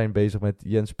 En ze zijn bezig met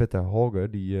Jens Petter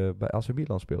Hauger, die bij AC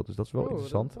Milan speelt. Dus dat is wel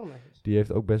interessant. Dat is wel netjes. Die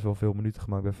heeft ook best wel veel minuten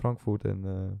gemaakt bij Frankfurt. En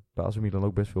bij AC Milan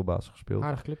ook best veel basis gespeeld.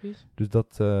 Aardig clubjes. Dus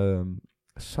dat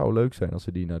zou leuk zijn als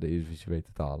ze die naar de Eredivisie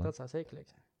weten te halen. Dat zou zeker leuk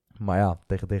zijn. Maar ja,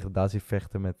 tegen degradatie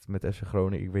vechten met FC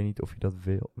Groningen. Ik weet niet of je dat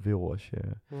wil als je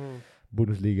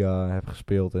Bundesliga hebt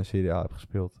gespeeld en Serie A hebt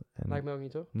gespeeld. En Lijkt me ook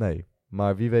niet, toch? nee,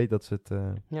 maar wie weet dat ze het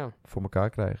Ja. voor elkaar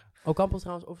krijgen. Ocampos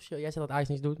trouwens officieel... Jij zegt dat Ajax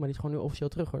niets doet, maar die is gewoon nu officieel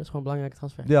terug, hoor. Dat is gewoon een belangrijke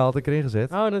transfer. Ja, had ik erin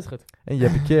gezet. Oh, dat is goed. En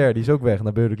Jeppe Kjær, die is ook weg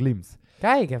naar Beurde Glimt.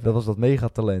 Kijk even. Dat was dat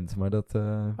megatalent, maar dat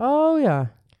Oh,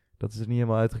 ja. is er niet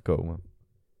helemaal uitgekomen.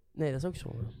 Nee, dat is ook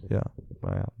zonde. Ja,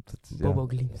 maar ja. Bobo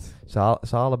Glimt.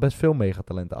 Ze halen best veel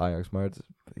megatalenten Ajax, maar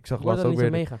ik zag Wordt laatst dat ook niet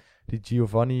zo weer mega? die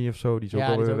Giovanni of zo, die is ook Ja,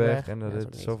 die is alweer ook weg. weg. En Ja,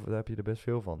 dat is ook niks. daar heb je er best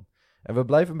veel van. En we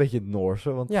blijven een beetje in het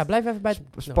Noorse, want Ja, blijf even bij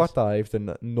het... Sparta heeft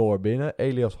een Noor binnen.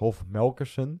 Elias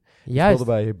Hoff-Melkersen. Die Juist.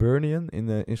 speelde bij Hibernian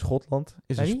in Schotland.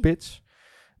 Is Bij een wie? spits.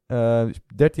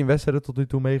 13 wedstrijden tot nu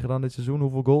toe meegedaan dit seizoen.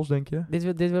 Hoeveel goals, denk je? Dit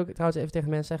wil ik trouwens even tegen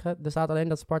de mensen zeggen. Er staat alleen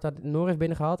dat Sparta Noor heeft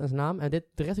binnengehaald en zijn naam. En de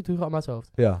rest doet Hugo allemaal uit zijn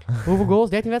hoofd. Ja. Hoeveel goals?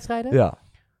 13 wedstrijden? Ja.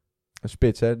 Een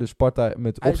spits, hè. Dus Sparta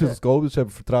met Uit opzet tot koop. Dus ze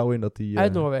hebben vertrouwen in dat hij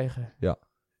Uit Noorwegen.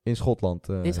 in Schotland...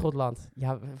 In Schotland.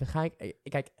 Ja,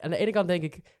 kijk, aan de ene kant denk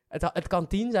ik, het kan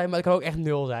 10 zijn, maar het kan ook echt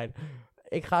 0 zijn.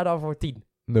 Ik ga dan voor 10.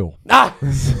 0. Ah!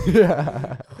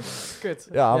 ja. Kut.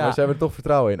 Ja, maar ze hebben er toch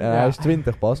vertrouwen in. En Ja. hij is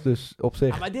 20 pas, dus op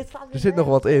zich... Ah, maar dit staat weer Er zit nog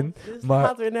wat nergens in, op. Dit maar-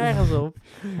 staat weer nergens op.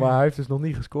 Maar hij heeft dus nog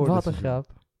niet gescoord. Wat dit een seizoen.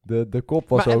 grap. De kop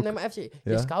was Maar, ook... nee, maar even, je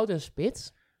Ja? scout een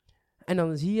spits. En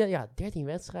dan zie je, 13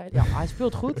 wedstrijden. Ja, hij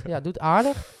speelt goed. Ja, doet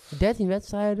aardig. 13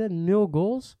 wedstrijden, 0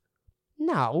 goals.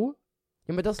 Nou.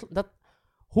 Ja, maar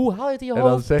hoe haal je het in je En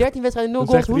dan hoofd? zegt- 13 wedstrijden, 0 dan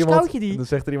goals. zegt Hoe er iemand- scout je die? Dan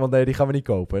zegt er iemand, nee, die gaan we niet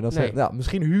kopen. En dan Nee. zegt nou,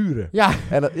 misschien huren. Ja,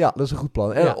 En dat is een goed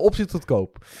plan. En Ja. een optie tot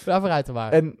koop. daarvoor uit te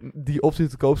maken. En die optie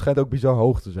tot koop schijnt ook bizar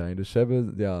hoog te zijn. Dus ze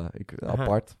hebben, Aha.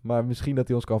 apart. Maar misschien dat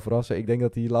hij ons kan verrassen. Ik denk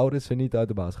dat die Lauritsen niet uit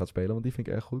de baas gaat spelen, want die vind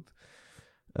ik erg goed.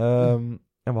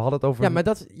 En we hadden het over... Ja, maar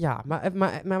dat... Ja, maar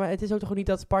het is ook toch gewoon niet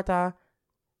dat Sparta...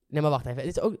 Nee, maar wacht even.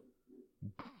 Het is ook...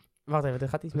 Wacht even, er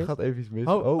gaat iets Er mis. gaat even iets mis.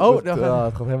 Oh, dan gaat-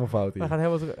 het gaat helemaal fout We hier. gaan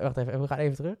helemaal terug. Wacht even, we gaan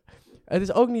even terug. Het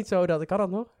is ook niet zo dat... Kan dat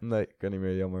nog? Nee, kan niet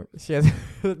meer, jammer. Shit,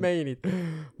 dat meen je niet.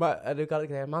 Maar nu kan ik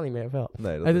het helemaal niet meer, of wel?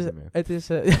 Nee, dat Het is is, niet meer. het is,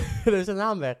 er is een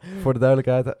naam weg. Voor de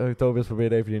duidelijkheid, Tobias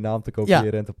probeerde even die naam te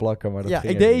kopiëren en te plakken, maar dat Ja,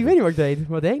 ging ik even weet niet wat ik deed.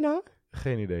 Wat deed ik nou?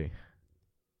 Geen idee.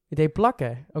 Ik deed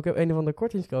plakken. Ook heb een of andere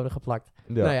kortingscode geplakt.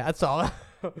 Ja. Nou ja, het zal.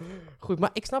 Goed, maar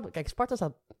ik snap... Kijk, Sparta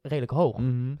staat redelijk hoog.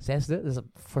 Mhm. 6e, dus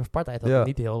voor Sparta is dat Ja.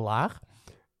 niet heel laag.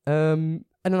 En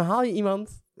dan haal je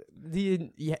iemand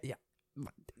die... Ja,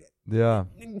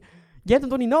 Je hebt hem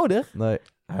toch niet nodig? nee.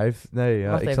 Hij heeft... Nee, ja,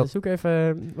 wacht ik even, zat... zoek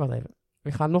even... Wacht even.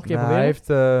 Ik ga het nog een keer Nou, hij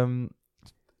proberen. heeft...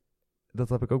 dat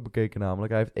heb ik ook bekeken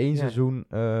namelijk. Hij heeft 1 Ja. seizoen...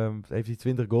 heeft hij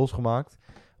 20 goals gemaakt.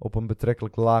 Op een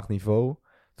betrekkelijk laag niveau.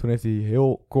 Toen heeft hij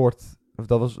heel kort... Of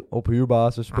dat was op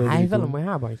huurbasis. Maar Speelde hij heeft wel toen. een mooi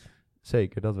haarbandje.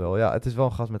 Zeker, dat wel. Ja, het is wel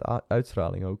een gast met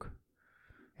uitstraling ook.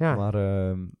 Ja. Maar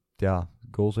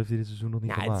goals heeft hij dit seizoen nog niet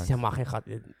Ja, het gemaakt. is helemaal geen gat.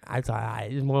 Hij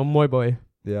is een mooi boy.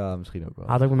 Ja, misschien ook wel.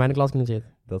 Had ook bij mij in de klas kunnen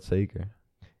zitten. Dat zeker.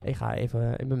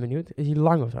 Ik ben benieuwd. Is hij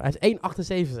lang of zo? Hij is 1,78.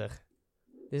 Dus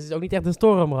het is ook niet echt een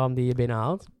stormram die je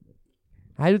binnenhaalt.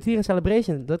 Hij doet hier een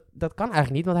celebration. Dat kan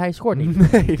eigenlijk niet, want hij scoort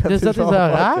niet. Nee, Dus dat is wel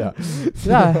apart, raar.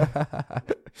 Ja. Ja.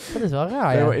 Dat is wel raar,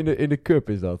 Nee, ja. maar in de cup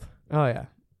is dat. Oh ja.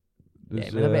 Dus,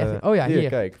 Nee, maar dan ben je echt- oh ja, hier.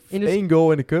 Kijk. In de- 1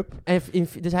 goal in de cup. En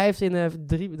dus hij heeft in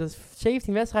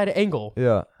 17 wedstrijden 1 goal.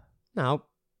 Ja. Nou,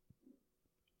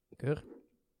 Beker.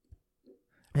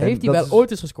 En Heeft hij dat wel is-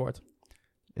 ooit eens gescoord?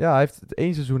 Ja, hij heeft het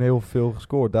 1 seizoen heel veel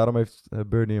gescoord. Daarom heeft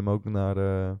Burnley hem ook naar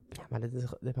Ja,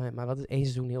 maar wat is 1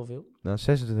 seizoen heel veel?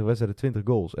 26 wedstrijden 20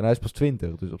 goals. En hij is pas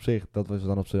 20, dus op zich, dat was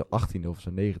dan op zijn 18e of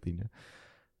zijn 19e.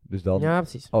 Dus dan, Ja,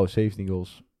 precies. 17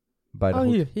 goals. Bijna Oh,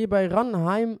 goed. hier bij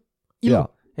Ranheim. Ja,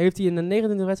 Heeft hij in de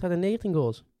 29 wedstrijden 19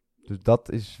 goals. dus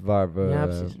dat is waar Ja,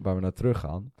 we, precies. waar we naar terug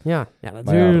gaan. Ja, Maar ja,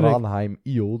 natuurlijk. Ranheim,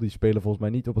 Iel, die spelen volgens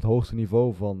mij niet op het hoogste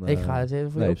niveau van... Ik ga het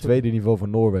even voor je Nee, het opzoeken. tweede niveau van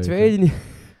Noorwegen. Tweede niet.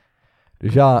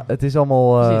 Dus ja, het is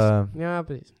allemaal Precies. Ja,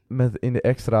 precies. in de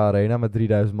extra arena met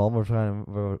 3000 man. Waarschijnlijk,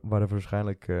 waar er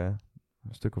waarschijnlijk een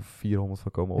stuk of 400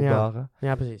 van komen Ja. opdagen.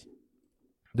 Ja, precies.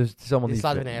 Dus het is allemaal Dit niet...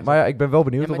 slaat weer nergens Maar ja, op. ik ben wel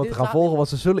benieuwd Ja, maar om het te dit gaan slaat- volgen, want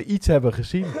ze zullen iets hebben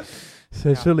gezien. Ze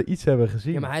Ja. zullen iets hebben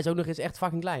gezien. Ja, maar hij is ook nog eens echt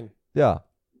fucking klein. Ja,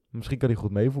 misschien kan hij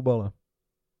goed meevoetballen.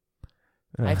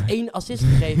 Ja. Hij heeft 1 assist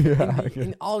gegeven. Ja,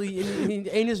 in al die ene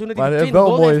seizoen dat Maar hij hij heeft 20 wel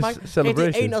goals een heeft mooie gemaakt, heeft hij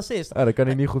celebration. 1 assist. Ja, dan kan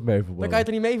hij niet goed meevoetballen. Dan kan je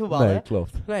toch niet meevoetballen, Nee, hè?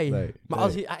 klopt. Nee. Nee, Maar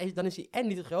nee. als dan is hij en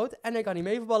niet te groot, en hij kan niet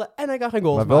meevoetballen, en hij kan geen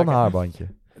goals Maar wel een maken. haarbandje.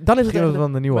 Dan is het Misschien was echt, het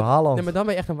dan de nieuwe maar- Haaland. nee, maar dan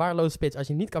ben je echt een waardeloze spits. Als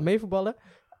je niet kan meevoetballen,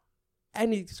 en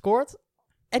niet scoort,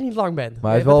 en niet lang bent.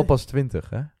 Maar hij is Weet je wel wat- pas 20,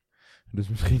 hè? Dus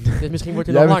misschien... Dus misschien wordt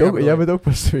hij jij, nog bent langer. ook, jij bedoel bent ook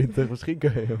pas 20. Misschien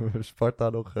kun je Sparta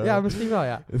nog... ik. Ja, misschien wel,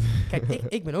 ja. Kijk,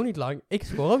 ik ben ook niet lang. Ik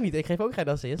scoor ook niet. Ik geef ook geen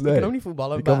assist. Nee. Ik kan ook niet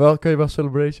voetballen. je maar kun je wel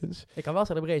celebrations? ik kan wel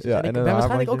celebrations. Ja, en ik en ben een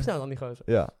waarschijnlijk ook haarbandje. snel dan die gozer.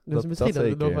 Ja, Dus misschien dat er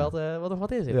zeker, nog ja. wel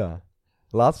wat in zit. Ja.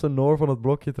 Laatste Noor van het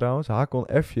blokje trouwens. Hakon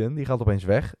Efjen, die gaat opeens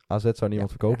weg. AZ zou niemand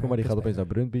verkopen, ja, maar die gaat dat opeens is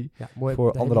naar Brøndby. Ja, mooi.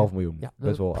 Voor daar heb je- 1,5 miljoen. Ja,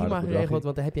 Best wel prima aardig geregeld, bedrag.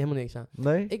 want daar heb je helemaal niks aan.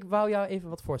 Nee? Ik wou jou even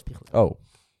wat voorspiegelen. Oh,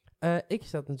 Ik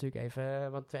zat natuurlijk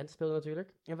even, want Twente speelde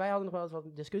natuurlijk. En wij hadden nog wel eens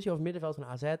wat discussie over het middenveld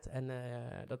van AZ. En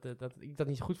dat ik dat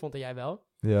niet zo goed vond en jij wel.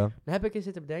 ja. Dan heb ik eens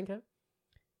zitten bedenken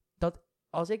dat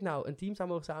als ik nou een team zou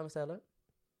mogen samenstellen,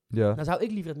 Ja. dan zou ik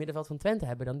liever het middenveld van Twente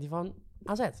hebben dan die van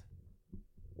AZ.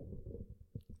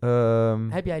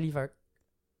 Heb jij liever...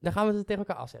 Dan gaan we ze tegen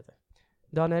elkaar afzetten.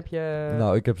 Dan heb je...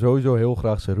 Nou, ik heb sowieso heel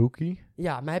graag Seruki.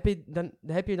 Ja, maar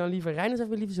heb je dan liever Reijnders of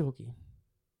heb je liever Zerouki?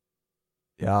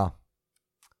 Ja,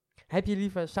 Heb je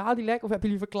liever Sadilek of heb je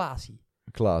liever Klaasie?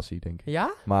 Klaasie denk ik.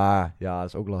 Ja? Maar ja, dat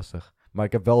is ook lastig. Maar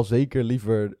ik heb wel zeker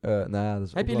liever... nou ja, dat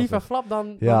is Heb ook je liever lastig. Flap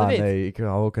dan Ja, de Wit? nee, ik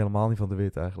hou ook helemaal niet van de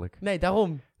Wit eigenlijk. Nee, daarom.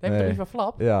 Dan heb je Nee. toch liever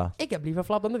Flap? Ja. Ik heb liever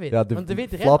Flap dan de Wit. Ja, want de Wit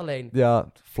redt Flap- alleen.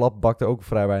 Ja, Flap bakt er ook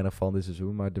vrij weinig van dit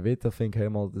seizoen. Maar de Wit, dat vind ik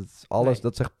helemaal... Dat is alles, Nee.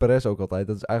 dat zegt Perez ook altijd.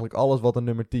 Dat is eigenlijk alles wat een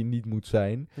nummer 10 niet moet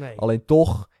zijn. Nee. Alleen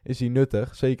toch is hij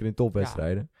nuttig. Zeker in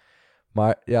topwedstrijden.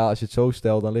 Maar ja, als je het zo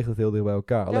stelt, dan ligt het heel dicht bij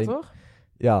elkaar. Alleen, Ja, toch?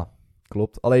 ja,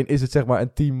 klopt. Alleen is het zeg maar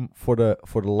een team voor de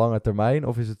lange termijn?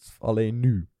 Of is het alleen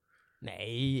nu?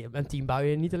 Nee, een team bouw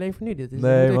je niet alleen voor nu.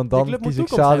 Nee, want dan kies ik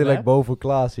Sadilek boven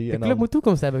Klaasie. De En club dan moet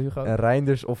toekomst hebben, Hugo. en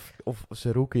Reinders of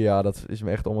Seruki, ja, dat is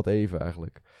me echt om het even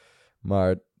eigenlijk.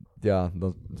 Maar ja,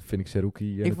 dan vind ik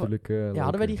Seruki Ik vo- natuurlijk Ja, hadden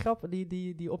wij leuker. die grap,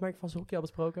 die opmerking van Zerouki al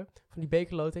besproken? Van die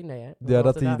bekerloting? Nee, hè? Ja, was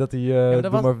dat hij, daarna- doe,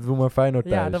 maar dat doe maar Feyenoord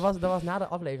thuis. Ja, dat was na de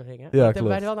aflevering, hè? Ja, dat hebben wij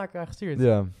klopt. wel naar elkaar gestuurd.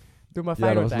 Ja, Doe maar Ja, dat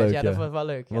Feyenoord was thuis. leuk, Ja, dat ja. was wel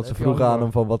leuk. Ja, want ze dat viel vroegen aan humor.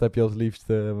 hem van, wat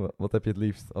heb je het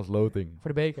liefst als loting?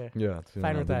 Voor de beker. Ja, toen zei hij,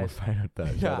 Feyenoord doe maar thuis. Feyenoord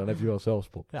thuis. Ja. Ja. Dan heb je wel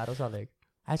zelfspot. Ja, dat is wel leuk.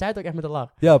 Hij zei het ook echt met een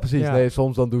lach. Ja, precies. Ja. Nee,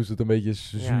 soms dan doen ze het een beetje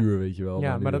zuur, weet je wel.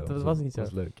 Ja, nu maar dat wel. was niet zo.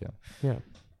 Dat was leuk, ja.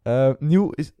 Ja.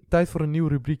 Tijd voor een nieuw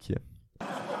rubriekje.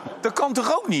 Dat kan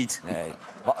toch ook niet? Nee.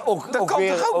 Maar ook, Dat ook, kan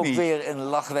weer, toch ook ook niet? weer een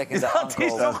lachwekkende Dat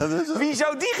is aankoop. toch... Wie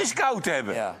zou die gescout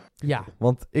hebben? Ja. Ja.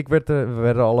 Want we werden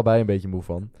er allebei een beetje moe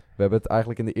van. We hebben het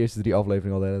eigenlijk in de eerste 3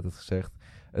 afleveringen al de hele tijd gezegd.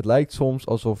 Het lijkt soms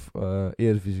alsof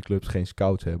Eredivisieclubs geen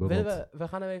scouts hebben. Willen Want, we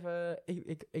gaan er even...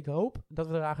 Ik hoop dat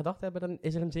we eraan gedacht hebben. Dan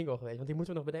is er een jingle geweest. Want die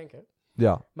moeten we nog bedenken.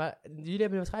 ja, Maar jullie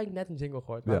hebben waarschijnlijk net een jingle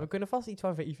gehoord. Maar Ja. we kunnen vast iets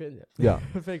van VI vinden. ja,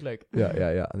 Dat vind ik leuk. ja.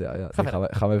 Die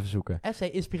gaan we even zoeken. FC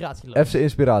Inspiratieloos. FC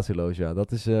Inspiratieloos, ja.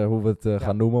 Dat is hoe we het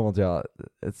gaan noemen. Want ja,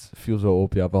 het viel zo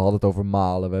op. Ja, we hadden het over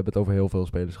Malen. We hebben het over heel veel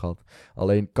spelers gehad.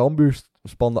 Alleen Cambuur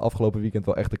spande afgelopen weekend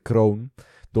wel echt de kroon.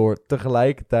 Door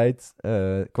tegelijkertijd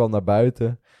kwam naar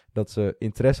buiten dat ze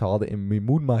interesse hadden in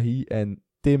Mimoun Mahi en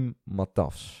Tim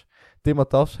Matafs. Tim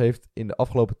Matafs heeft in de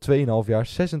afgelopen 2,5 jaar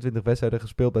 26 wedstrijden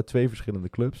gespeeld bij 2 verschillende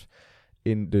clubs.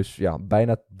 In dus ja,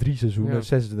 bijna 3 seizoenen. Ja.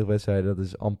 26 wedstrijden, dat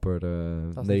is amper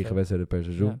niet 9 veel. wedstrijden per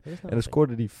seizoen. Ja, dat is En nou dan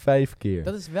scoorde hij 5 keer.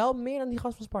 Dat is wel meer dan die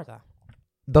gast van Sparta.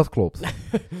 Dat klopt.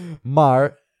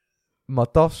 Maar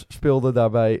Matafs speelde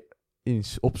daarbij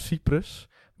op Cyprus.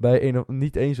 Bij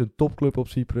niet eens een topclub op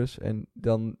Cyprus. En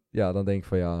dan denk ik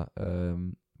van ja,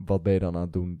 wat ben je dan aan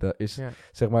het doen? Er is, Ja.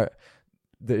 zeg maar,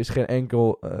 er is geen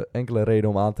enkele reden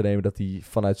om aan te nemen dat hij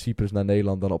vanuit Cyprus naar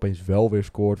Nederland dan opeens wel weer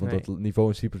scoort. Want Nee. dat niveau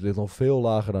in Cyprus ligt nog veel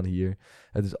lager dan hier.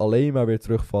 Het is alleen maar weer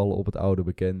terugvallen op het oude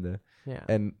bekende. Ja.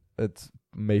 En het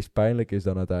meest pijnlijk is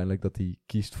dan uiteindelijk dat hij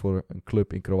kiest voor een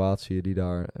club in Kroatië die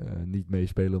daar niet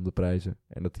meespelen om de prijzen.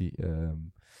 En dat hij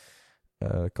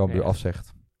Cambuur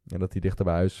afzegt. En dat hij dichter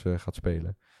bij huis gaat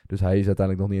spelen. Dus hij is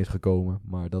uiteindelijk nog niet eens gekomen.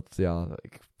 Maar dat, ja,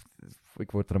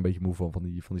 ik word er een beetje moe van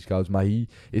die scouts. Maar hij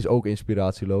is ook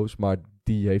inspiratieloos. Maar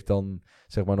die heeft dan,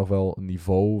 zeg maar, nog wel een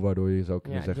niveau waardoor je zou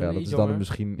kunnen zeggen, ja, dat is dan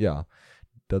misschien, ja,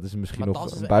 dat is misschien Matas nog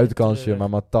is een wel buitenkansje. echt Maar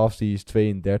Matas, die is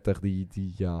 32,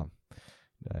 die ja, nou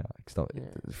ja, Ja.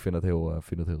 ik vind dat heel Ik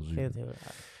zuur. vind het heel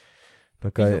raar.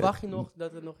 Dan kan Wie je, verwacht je nog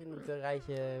dat er nog in het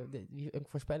rijtje... een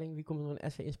voorspelling, wie komt er nog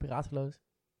in SC inspiratieloos?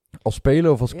 als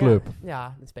speler of als club?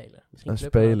 Ja, het spelen. Misschien Een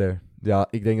club, maar- speler. Ja,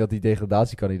 ik denk dat die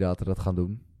degradatiekandidaten dat gaan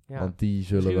doen. Ja. Want die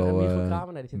zullen Misschien wel... Michiel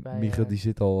Kramer, nee, die zit bij... Michiel, die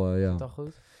zit al, ja. zit al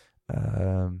goed.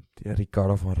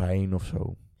 Ricardo van Rijn of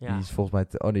zo. Ja. Die is volgens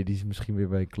mij... oh nee, die is misschien weer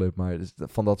bij een club. Maar dus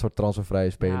van dat soort transfervrije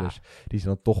spelers... die ze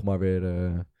dan toch maar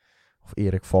weer... of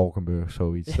Erik Valkenburg,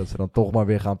 zoiets. Dat ze dan toch maar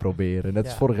weer gaan proberen. Net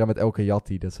als vorig jaar met Elke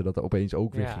Jatti. Dat ze dat opeens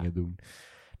ook weer gingen doen.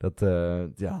 Dat,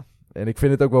 ja... En ik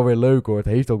vind het ook wel weer leuk hoor. Het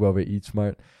heeft ook wel weer iets.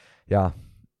 Maar ja...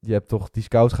 Je hebt toch... Die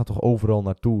scouts gaan toch overal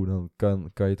naartoe. Dan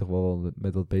kan je toch wel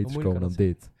met wat beters Hoe komen dan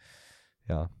moeilijk dit.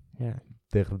 Ja... Ja.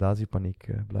 Degradatiepaniek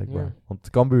blijkbaar. Ja. Want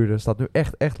Cambuur staat nu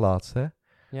echt laatst, hè?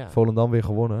 Ja. Volendam weer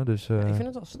gewonnen, dus... Ja, ik vind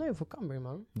het wel sneu voor Cambuur,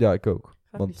 man. ja, ik ook. Ga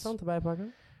even Want- die stand erbij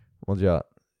pakken. Want ja,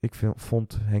 ik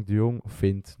vond Henk de Jong,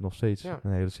 vindt nog steeds Ja.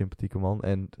 een hele sympathieke man.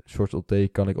 En George Ulte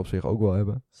kan ik op zich ook wel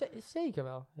hebben. Zeker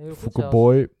wel. Heel goed Fouke zelfs.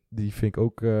 Boy, die vind ik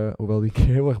ook... hoewel die een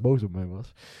keer heel erg boos op mij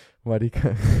was. Maar die...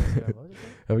 Ja, wat is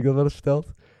het? heb ik dat wel eens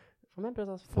verteld? Voor mij heb je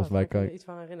dat als Volgens mij kan me ik- iets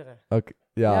van herinneren. Oké,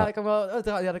 Ja, ja. dat kan wel. Ja, dat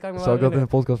kan ik me wel Zal ik dat in herinneren. een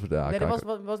podcast vertellen? Ja, Nee, kan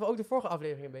dat ik- was ook de vorige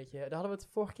aflevering een beetje. Daar hadden we het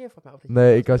vorige keer voor mij over.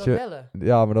 Nee, ik Dat had we je- dat bellen.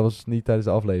 ja, maar dat was niet tijdens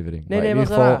de aflevering. Nee, maar in dat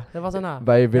ieder was geval... daarna. Dat was daarna.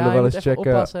 Wij willen Ja, wel je eens moet even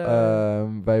checken.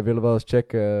 oppassen. Wij willen wel eens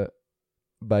checken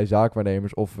bij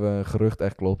zaakwaarnemers of een gerucht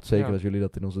echt klopt. Zeker Ja. als jullie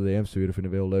dat in onze DM sturen,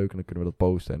 vinden we heel leuk. En dan kunnen we dat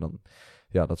posten. En dan,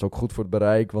 ja, dat is ook goed voor het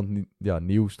bereik. Want ja,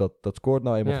 nieuws, dat scoort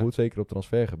nou eenmaal Ja. goed. Zeker op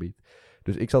transfergebied.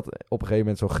 Dus ik zat op een gegeven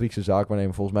moment zo'n Griekse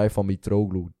zaakwaarnemer, volgens mij van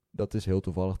Mitroglou. Dat is heel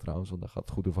toevallig trouwens, want daar gaat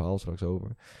het goede verhaal straks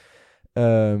over.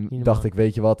 normaal. Dacht ik,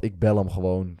 weet je wat, ik bel hem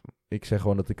gewoon. Ik zeg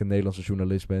gewoon dat ik een Nederlandse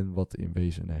journalist ben. Wat in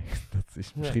wezen, nee, dat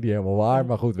is misschien niet helemaal waar.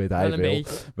 Maar goed, weet hij Wel een veel.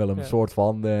 beetje. Wel een Ja. soort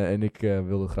van. En ik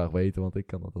wil het graag weten, want ik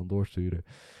kan dat dan doorsturen.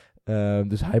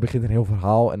 Dus hij begint een heel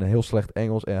verhaal en een heel slecht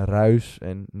Engels en ruis.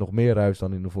 En nog meer ruis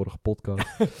dan in de vorige podcast.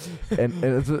 en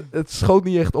het schoot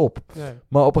niet echt op. Nee.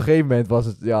 Maar op een gegeven moment was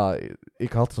het, ja,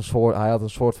 hij had een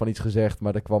soort van iets gezegd,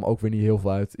 maar er kwam ook weer niet heel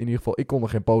veel uit. In ieder geval, ik kon er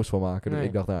geen post van maken. Dus Nee.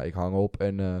 ik dacht, nou, ik hang op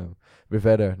en weer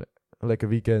verder. Een lekker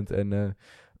weekend. En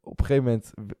op een gegeven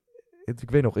moment,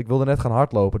 ik weet nog, ik wilde net gaan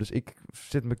hardlopen. Dus ik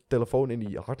zit mijn telefoon in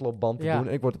die hardloopband te Ja. doen.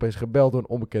 En ik word opeens gebeld door een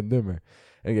onbekend nummer.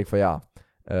 En ik denk van, ja,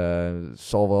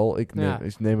 zal wel. Ik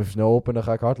neem even snel op en dan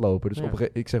ga ik hardlopen. Dus Ja.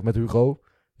 ik zeg met Hugo,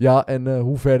 ja, en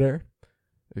hoe verder?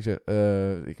 Ik zeg,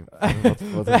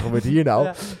 wat gebeurt hier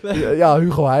nou? Ja,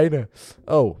 Hugo Heijnen.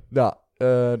 Oh, nou,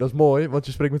 dat is mooi, want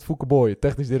je spreekt met Fouke Boy,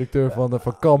 technisch directeur van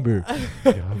Cambuur.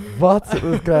 Ja, wat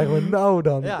krijgen we nou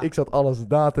dan? Ja. Ik zat alles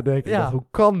na te denken. Ja. Ik dacht, hoe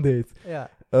kan dit? Ja.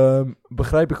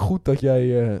 Begrijp ik goed dat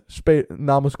jij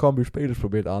namens Cambuur spelers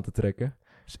probeert aan te trekken?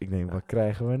 Dus ik denk, wat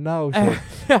krijgen we nou? Zo.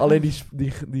 Alleen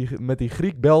met die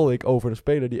Griek belde ik over een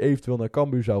speler die eventueel naar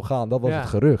Cambuur zou gaan. Dat was Ja. het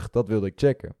gerucht, dat wilde ik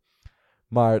checken.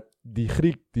 Maar die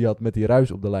Griek, die had met die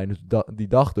ruis op de lijn, dus die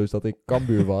dacht dus dat ik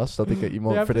Cambuur was. Dat ik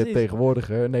iemand Ja, precies.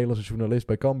 vertegenwoordiger, een Nederlandse journalist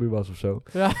bij Cambuur was of zo.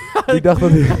 Ja. Die dacht dat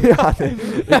hij... ja, nee,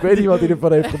 ik weet niet wat hij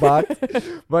ervan heeft gemaakt.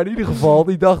 Maar in ieder geval,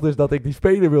 die dacht dus dat ik die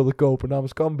speler wilde kopen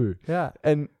namens Cambuur. Ja.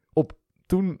 En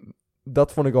toen,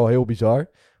 dat vond ik al heel bizar.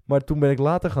 Maar toen ben ik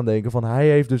later gaan denken van, hij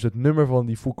heeft dus het nummer van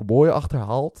die Fouke Boy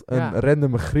achterhaald. Een Ja.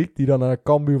 random Griek die dan naar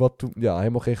Cambuur, wat toen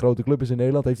helemaal geen grote club is in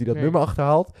Nederland, heeft hij dat Nee. nummer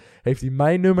achterhaald. Heeft hij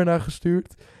mijn nummer naar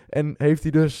gestuurd. En heeft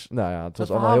hij dus, nou ja, het was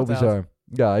Dat allemaal heel verhaal bizar.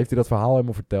 Ja, heeft hij dat verhaal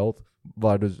helemaal verteld,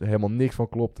 waar dus helemaal niks van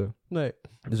klopte. Nee.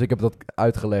 Dus ik heb dat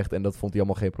uitgelegd en dat vond hij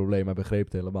allemaal geen probleem. Hij begreep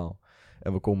het helemaal.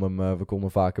 En we konden hem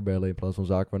vaker bellen in plaats van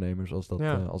zaakwaarnemers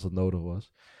als het nodig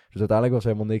was. Dus uiteindelijk was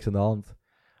er helemaal niks aan de hand.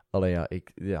 Alleen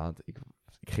ik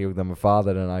ging ook naar mijn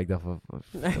vader en ik dacht,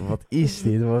 wat is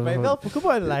dit? Maar je wel voor Koepo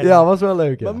aan de lijn. Ja, was wel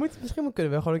leuk, ja. Maar misschien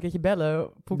kunnen we gewoon een keertje bellen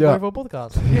voor Ja. een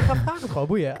podcast. Je gaat vragen gewoon,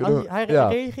 boeien. Kunnen Als we- hij ja.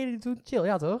 reageerde toen chill,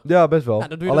 ja toch? Ja, best wel. Ja,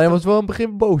 dan doe je Alleen dat was wel in het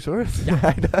begin boos, hoor.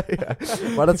 Ja.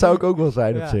 Maar dat zou ik ook wel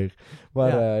zijn op Ja. zich.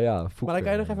 Maar Maar dan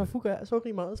kan je nog even voeken.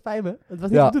 Sorry man, het spijt me. Het was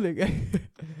niet Ja. de bedoeling.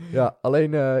 Ja, alleen,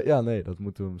 nee, dat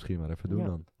moeten we misschien maar even doen Ja.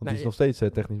 dan. Want Nee, hij is nog steeds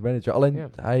technisch manager. Alleen, Ja.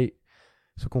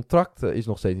 zijn contract is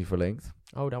nog steeds niet verlengd.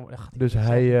 Oh, dan gaat hij Dus niet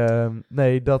hij,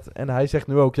 zeggen. en hij zegt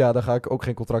nu ook, ja, dan ga ik ook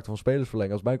geen contracten van spelers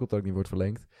verlengen. Als mijn contract niet wordt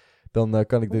verlengd, dan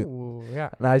kan ik Oeh.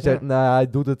 Ja. En hij zegt, Ja. hij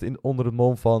doet het onder het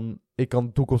mom van... Ik kan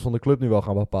de toekomst van de club nu wel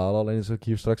gaan bepalen. Alleen als ik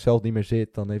hier straks zelf niet meer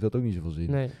zit, dan heeft dat ook niet zoveel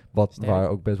zin. Nee, Wat, sterk. waar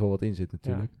ook best wel wat in zit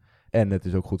natuurlijk. En het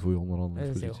is ook goed voor je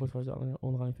onderhandelingspositie. dat is heel goed voor zijn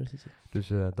onderhandelingspositie.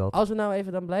 Dus dat. Als we nou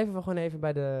even, dan blijven we gewoon even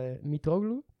bij de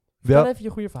Mitroglou. Ja, Vertel even je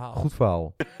goede verhaal. goed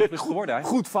verhaal.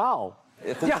 Goed verhaal.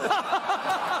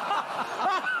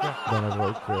 Dan hebben we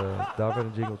ook daar weer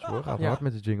een jingletje voor. Gaat Ja. hard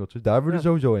met de jingletjes. Daar hebben we er Ja.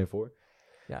 sowieso een voor.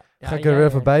 Ja. Ga ik er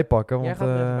even bij pakken. Jij Want gaat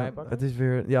er even bij pakken? het is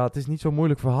weer... Ja, het is niet zo'n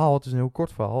moeilijk verhaal. Het is een heel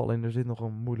kort verhaal. Alleen er zit nog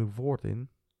een moeilijk woord in.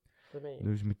 Dat ben je.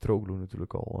 Nu is Mitroglou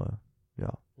natuurlijk al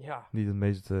Ja. niet het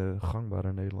meest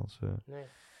gangbare Nee.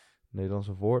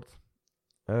 Nederlandse woord.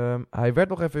 Hij werd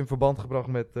nog even in verband gebracht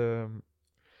met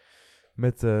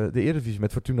de Eredivisie,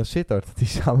 met Fortuna Sittard. Die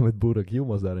samen met Burak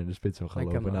Yilmaz daar in de spits zou gaan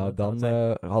Lekker, lopen. man, Nou, dat dan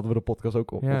zou hadden we de podcast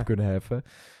ook op Ja. kunnen heffen.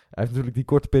 Hij heeft natuurlijk die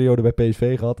korte periode bij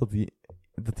PSV gehad, dat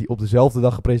hij op dezelfde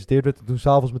dag gepresenteerd werd. En toen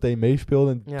s'avonds meteen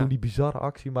meespeelde. En Ja. toen die bizarre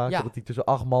actie maakte, Ja. dat hij tussen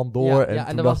 8 man door. Ja, en ja, toen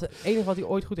en dat was het enige wat hij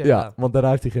ooit goed heeft ja, gedaan. want daarna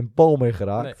heeft hij geen bal mee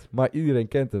geraakt. Nee. Maar iedereen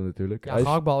kent hem natuurlijk. Ja, Hij is-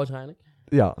 gehaktbal waarschijnlijk.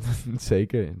 ja,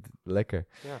 zeker. Lekker.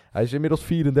 Ja. Hij is inmiddels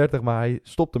 34, maar hij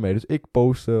stopt ermee. Dus ik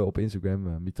post op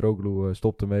Instagram, Mitroglou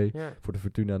stopt ermee. Ja. Voor de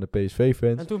Fortuna en de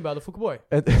PSV-fans. En toen belde Foukeboy.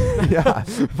 En ja,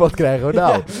 wat krijgen we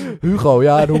nou? Hugo,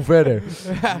 ja, en hoe verder?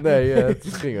 Ja. Nee, het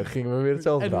gingen we weer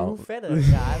hetzelfde En verhaal. hoe verder?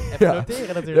 Ja, even Ja. noteren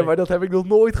natuurlijk. Ja, maar dat heb ik nog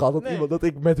nooit gehad. Dat, Nee. iemand, dat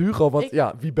ik met Hugo, want Ik-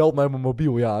 ja, wie belt mij op mijn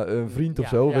mobiel? Ja, een vriend of Ja,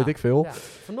 zo, ja, weet ik veel. Ja.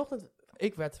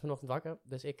 Ik werd vanochtend wakker.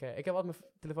 Dus ik heb altijd mijn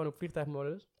telefoon op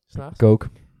vliegtuigmodus. S'nachts. Ik ook.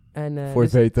 En, Voor je dus-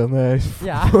 het weet, dan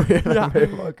Ja. word je Ja.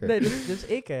 ermee wakker. Nee, dus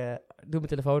ik doe mijn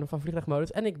telefoon van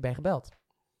vliegtuigmodus en ik ben gebeld.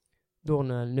 Door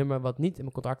een nummer wat niet in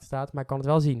mijn contacten staat, maar ik kan het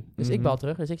wel zien. Dus ik Mhm. bel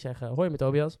terug. Dus ik zeg, hoi met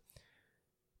Tobias.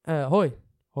 Hoi,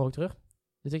 hoor ik terug.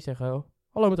 Dus ik zeg,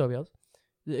 hallo met Tobias.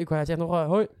 Dus hij zegt nog,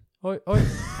 hoi, hoi, hoi.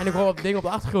 En ik hoor wat dingen op de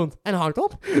achtergrond en hangt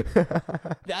op.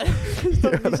 Ja, dat is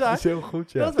toch Ja, dat bizar? is heel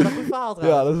goed, ja. Dat is wel een goed verhaal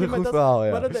trouwens. Ja, dat is een maar goed verhaal,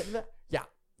 ja. Maar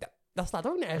dat staat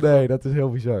ook nergens. Nee, dat is heel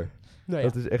bizar. Nee,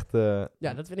 Dat is echt,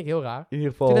 ja, dat vind ik heel raar. in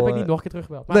ieder geval... Toen heb ik niet nog een keer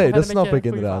teruggebeld. Maar Nee, ga dat verder met snap je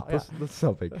ik goede inderdaad. verhaal, Dat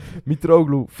snap ik.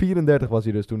 Mitroglou, 34 was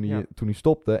hij dus toen hij, Ja. toen hij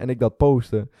stopte. En ik dat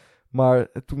postte. Maar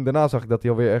toen daarna zag ik dat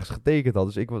hij alweer ergens getekend had.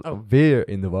 Dus ik was Oh. weer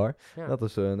in de war. Ja. Dat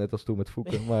is net als toen met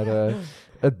Fouke. Maar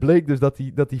het bleek dus dat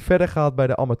hij verder gaat bij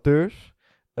de amateurs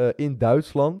in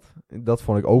Duitsland. Dat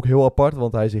vond ik ook heel apart.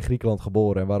 Want hij is in Griekenland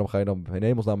geboren. En waarom ga je dan in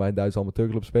hemelsnaam bij een Duitse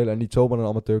amateurclub spelen? En niet zomaar een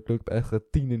amateurclub. Echt het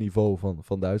 10e niveau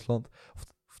van Duitsland. Of het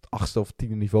 8e of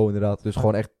 10e niveau inderdaad. Dus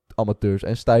gewoon echt amateurs.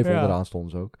 En stijf Ja. onderaan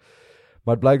stonden ze ook.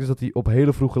 Maar het blijkt dus dat hij op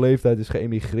hele vroege leeftijd is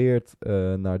geëmigreerd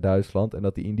naar Duitsland. En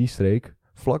dat hij in die streek,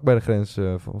 vlak bij de grens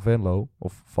van Venlo,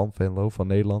 of van Venlo, van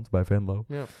Nederland, bij Venlo,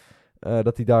 Ja.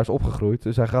 dat hij daar is opgegroeid.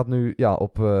 Dus hij gaat nu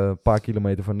op een paar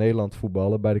kilometer van Nederland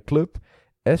voetballen bij de club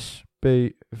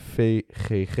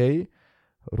SPVGG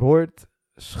Roord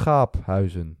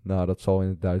Schaaphuizen. Nou, dat zal in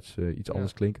het Duits iets Ja.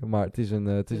 anders klinken. Maar het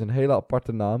is een hele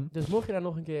aparte naam. Dus mocht je daar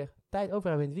nog een keer tijd over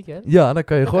hebben in het weekend. Ja, dan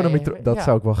kan je Dan gewoon kan een je- metro... Dat ja.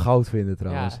 zou ik wel goud vinden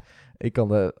trouwens. Ja, Ik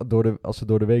kan als ze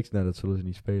door de week... Nee, dat zullen ze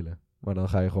niet spelen. Maar dan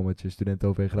ga je gewoon met je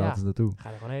studenten-OV gratis Ja. naartoe. ga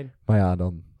er gewoon heen. Maar ja,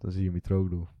 dan zie je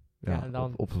Mitroglou. Ja, Ja, en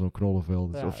dan- op zo'n knollenveld.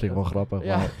 Dat is Ja, op zich dat- wel grappig.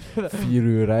 Ja. Maar 4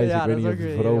 uur reizen, Ja, ik weet niet dat of is je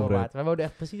ook het weer voor over hebt. Wij wonen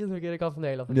echt precies aan de verkeerde kant van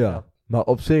Nederland. Ja, maar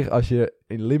op zich, als je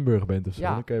in Limburg bent of zo,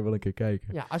 Ja. dan kan je wel een keer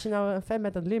kijken. Ja, als je nou een fan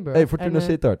bent uit Limburg. Hey, Fortuna en,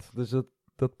 Sittard. Dus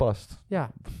dat past.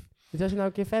 Ja. Dus als je nou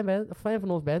een keer fan van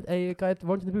ons bent en je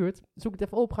woont in de buurt, zoek het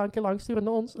even op, ga een keer langs, stuur het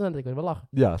naar ons en dan kunnen we lachen.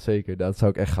 Ja, zeker. Dat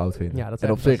zou ik echt goud vinden. Ja, dat en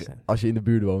zou op echt zich, best zijn. als je in de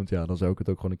buurt woont, ja, dan zou ik het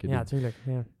ook gewoon een keer Ja, doen. tuurlijk.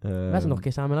 Ja. Ehm, Wij zijn nog een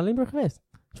keer samen naar Limburg geweest.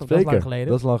 Dat is Zeker, lang geleden.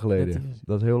 dat is lang geleden. Dat is-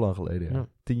 Dat is heel lang geleden, ja. Ja.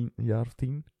 10 jaar of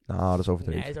 10? Nou, dat is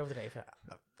overdreven. Nee, dat is overdreven.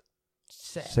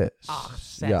 6, 6. 8,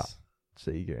 6. Ja,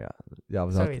 zeker, ja. Ja,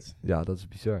 we zouden- Zoiets. ja, dat is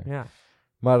bizar. Ja.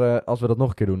 Maar als we dat nog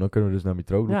een keer doen, dan kunnen we dus naar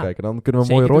Mitroglou Ja. kijken. Dan kunnen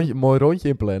we een Zeker mooi rondje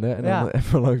inplannen. En Ja. dan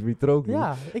even langs Mitroglou.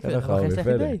 Ja, ik vind dan het gaan wel we geen weer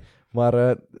slecht verder. idee.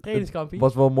 Maar Trainingskampie.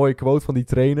 was wel een mooie quote van die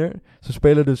trainer. Ze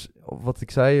spelen dus, wat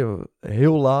ik zei,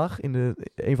 heel laag. In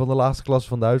een van de laagste klassen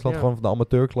van Duitsland. Ja. Gewoon van de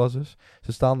amateurklasses.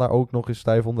 Ze staan daar ook nog eens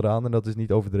stijf onderaan. En dat is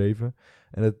niet overdreven.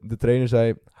 En de trainer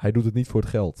zei, hij doet het niet voor het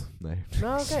geld. Nee,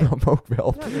 Nou, ik oké. snap ook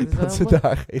wel Ja, dat is dat ze wel mooi.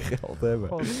 daar geen geld hebben.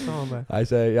 Godverdomme. Hij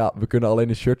zei, ja, we kunnen alleen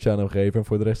een shirtje aan hem geven. En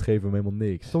voor de rest geven we hem helemaal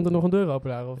niks. Stond er nog een deur open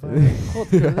daar? Of, God,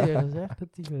 zeg,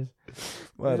 dat tyfus.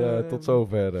 Maar tot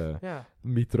zover Ja.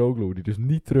 Mitroglou, die dus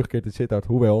niet terugkeert in Sittard.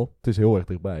 Hoewel, het is heel erg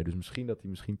dichtbij. Dus misschien dat hij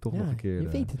misschien toch nog Ja, een keer... je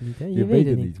weet het niet, hè? je weet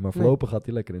het niet. Maar Nee. voorlopig gaat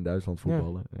hij lekker in Duitsland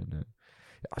voetballen. En, ja,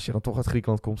 als je dan toch uit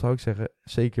Griekenland komt, zou ik zeggen,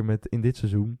 zeker in dit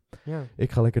seizoen. Ja.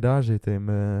 Ik ga lekker daar zitten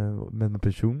met mijn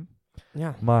pensioen.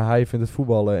 Ja. Maar hij vindt het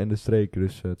voetballen en de streek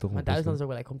dus toch Maar nog Duitsland best is ook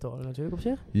wel lekker om te wonen natuurlijk op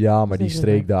zich. Ja, maar die niet zo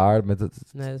streek gek. daar met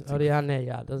het Nee,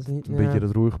 dat is niet... een beetje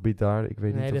dat roergebied daar. Ik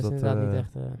weet nee, niet dat of is dat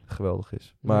inderdaad niet echt... geweldig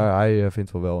is. Nee. Maar hij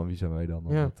vindt wel en wie zijn wij dan?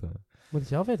 om Ja. dat, Moet het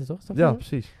zelf weten, toch? Is dat ja, goed?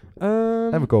 precies.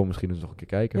 Ehm, En we komen misschien dus nog een keer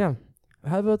kijken. Ja.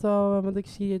 Hebben we het al... want ik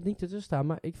zie het niet ertussen staan,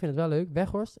 maar ik vind het wel leuk.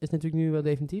 Weghorst is natuurlijk nu wel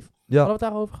definitief. Ja, Hadden we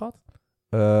het daarover gehad?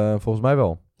 volgens mij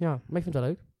wel. Ja, maar ik vind het wel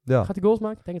leuk. Ja, Gaat hij goals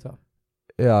maken? Ik denk het wel.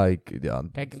 ja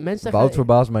Kijk, mensen zeggen... Wout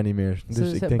verbaast mij niet meer. ze- Dus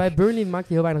ze- ik denk... Bij Burnley maakt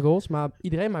hij heel weinig goals, maar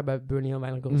iedereen maakt bij Burnley heel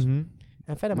weinig goals. Mhm.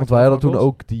 En verder Want maakt wij hij hadden wel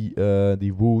toen goals. ook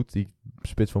die Wood, die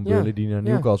spits van Ja, Burnley, die naar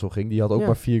ja. Newcastle ging. Die had ook Ja.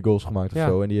 maar 4 goals gemaakt of Ja.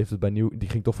 zo. En die heeft het bij die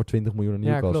ging toch voor 20 miljoen naar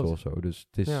Ja, Newcastle klopt. of zo. Dus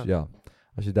het is, Ja. ja.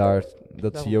 Als je daar, dat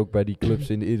Daarom. zie je ook bij die clubs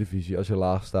in de Eredivisie. Als je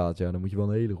laag staat, ja, dan moet je wel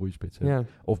een hele goede spits hebben. Ja.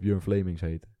 Of Björn Flemings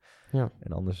heten. Ja.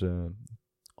 En anders,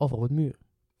 Of op het muur.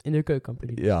 In de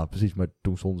keukenkampioen. ja, precies. Maar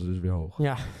toen stonden ze dus weer hoog.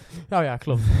 Ja. Oh ja,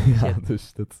 klopt. Ja, Shit.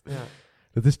 dus Ja.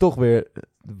 dat is toch weer...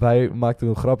 Wij maakten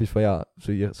toen grapjes van, ja,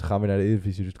 ze gaan weer naar de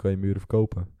Eredivisie, dus dan kan je muren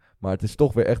verkopen. Maar het is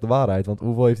toch weer echt de waarheid, want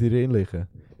hoeveel heeft hij erin liggen?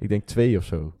 Ik denk 2 of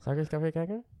zo. Zal ik eens even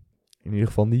kijken? In ieder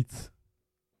geval niet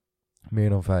meer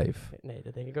dan 5. Nee,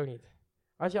 dat denk ik ook niet.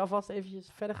 Als je alvast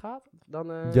eventjes verder gaat, dan...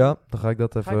 Ja, dan ga ik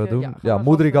dat ga even ik, doen. ja, gaan Ja, we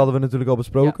Modric vast, hadden we natuurlijk al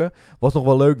besproken. Was nog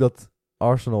wel leuk dat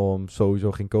Arsenal hem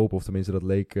sowieso ging kopen. Of tenminste, dat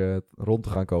leek rond te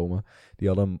gaan komen.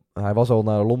 Hij was al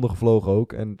naar Londen gevlogen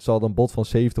ook. En ze hadden een bod van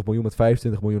 70 miljoen met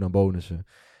 25 miljoen aan bonussen.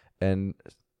 En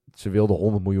ze wilden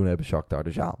 100 miljoen hebben, Shakhtar.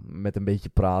 Dus ja, met een beetje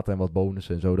praten en wat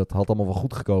bonussen en zo. Dat had allemaal wel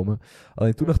goed gekomen.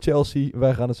 Alleen toen dacht Chelsea,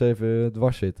 wij gaan eens even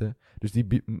dwars zitten. Dus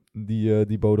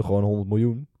die boden gewoon 100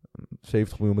 miljoen.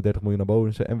 70 miljoen met 30 miljoen aan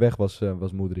bonussen. En weg was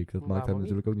Modric. Dat Maar maakt hem waarom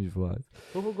natuurlijk ook niet zoveel uit.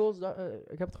 Hoeveel goals...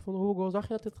 ik heb het gevonden. Hoeveel goals dacht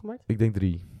je dat dit gemaakt? Ik denk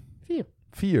 3. 4.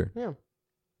 4? Ja.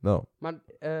 Nou, Maar,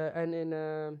 en in...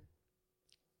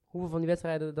 hoeveel van die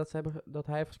wedstrijden dat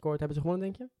hij heeft gescoord, hebben ze gewonnen,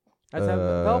 denk je? Het zijn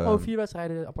wel gewoon 4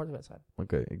 wedstrijden, aparte wedstrijden.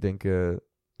 oké. Ik denk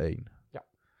 1.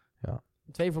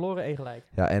 2 verloren, 1 gelijk.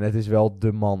 Ja, en het is wel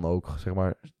de man ook, zeg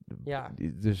maar. Ja.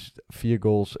 Dus 4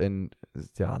 goals en...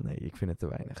 Ja, nee, ik vind het te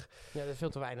weinig. Ja, dat is veel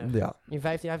te weinig. Ja, In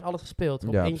 15 hij heeft alles gespeeld.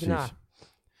 Op ja eentje precies. na.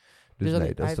 Dus Dus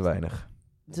nee, dat is te hij weinig.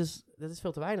 Dus dat is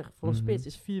veel te weinig. Voor een Mhm. spits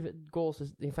is 4 goals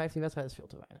in 15 wedstrijden is veel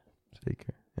te weinig.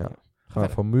 Zeker, ja. Ja. Gaan we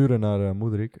Verder. van Muren naar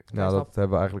Modric. Nou, snap. dat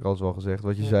hebben we eigenlijk alles wel gezegd.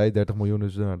 Wat je Ja. zei, 30 miljoen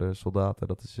is naar de soldaten.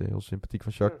 Dat is heel sympathiek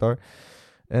van Shakhtar.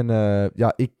 En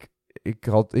ja,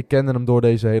 ik kende hem door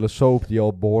deze hele soap die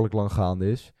al behoorlijk lang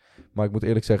gaande is. Maar ik moet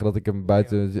eerlijk zeggen dat ik hem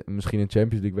buiten misschien een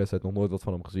Champions League wedstrijd nog nooit wat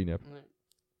van hem gezien heb. Nee.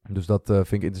 Dus dat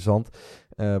vind ik interessant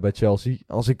bij Chelsea.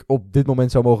 Als ik op dit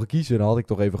moment zou mogen kiezen, dan had ik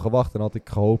toch even gewacht. En had ik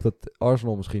gehoopt dat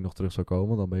Arsenal misschien nog terug zou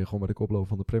komen. Dan ben je gewoon met de koploper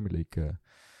van de Premier League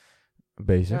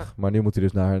bezig. Ja. Maar nu moet hij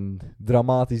dus naar een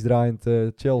dramatisch draaiend Ik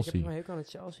heb Chelsea. nog een hekel aan het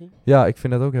Chelsea. Ja, ik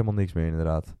vind dat ook helemaal niks meer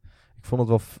inderdaad. Ik vond het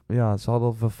wel... Ja, ze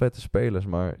hadden wel vette spelers,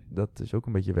 maar dat is ook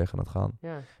een beetje weg aan het gaan.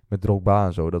 Ja. Met Drogba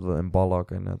en zo, en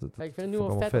Ballack. En, Kijk, ik vind het nu vond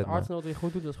wel ik vet wel dat vet, Arsenal het weer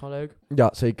goed doet. Dat is gewoon leuk. Ja,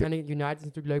 zeker. En United is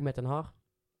natuurlijk leuk met Den Haag.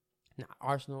 Nou,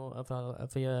 Arsenal, Ja,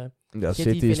 City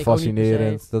City vind is ik ook niet per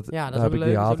fascinerend. se. Dat, Ja, dat daar is heb ook ik die leuk.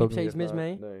 Er is haat ook ook niet niet steeds echt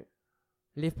mis naar. mee.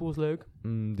 Liverpool is leuk.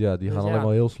 Ja, die Dus gaan ja.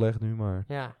 allemaal heel slecht nu, maar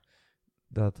Ja.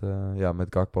 dat, ja, met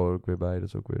Gakpo ook weer bij. Dat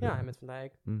is ook weer... Ja, en met Van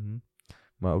Dijk. Mhm.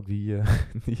 Maar ook die,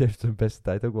 die heeft zijn beste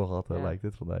tijd ook wel gehad, Ja. lijkt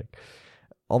het, Van Dijk.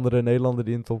 Andere Nederlander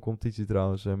die in de topcompetitie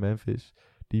trouwens, Memphis.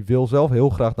 Die wil zelf heel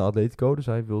graag naar Atletico, dus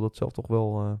hij wil dat zelf toch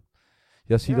wel...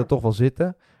 zie Ja. dat toch wel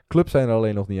zitten. Clubs zijn er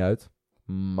alleen nog niet uit.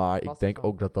 Maar ik Lastig denk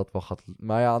wel. ook dat dat wel gaat...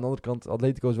 Maar ja, aan de andere kant,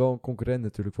 Atletico is wel een concurrent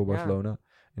natuurlijk voor Ja. Barcelona.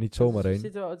 En niet zomaar één.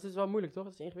 Het is wel moeilijk, toch?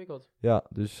 Het is ingewikkeld. Ja,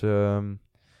 dus een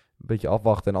beetje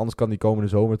afwachten. En anders kan die komende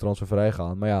zomer transfervrij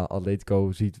gaan. Maar ja,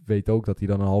 Atletico weet ook dat hij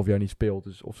dan een half jaar niet speelt.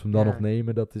 Dus of ze hem dan Ja. nog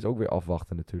nemen, dat is ook weer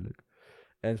afwachten natuurlijk.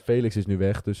 En Felix is nu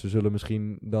weg, dus ze zullen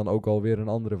misschien dan ook alweer een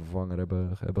andere vervanger hebben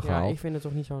Ja, gehaald. ik vind het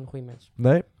toch niet zo'n goede mens.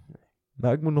 Nee?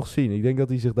 Nou, ik moet nog zien. Ik denk dat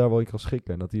hij zich daar wel in kan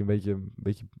schikken. En dat hij een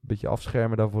beetje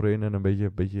afschermen daarvoor in. En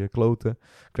een beetje kloten.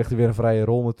 Krijgt hij weer een vrije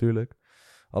rol natuurlijk.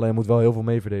 Alleen hij moet wel heel veel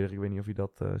mee verdedigen. Ik weet niet of hij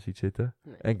dat ziet zitten.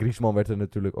 Nee. En Griezmann werd er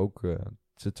natuurlijk ook...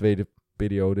 zijn tweede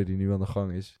periode die nu aan de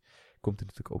gang is. Komt hij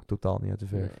natuurlijk ook totaal niet uit de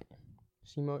verf.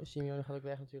 Simeone gaat ook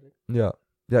weg natuurlijk.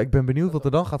 Ja, ik ben benieuwd wat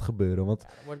er dan gaat gebeuren. Want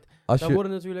Ja, als dan je...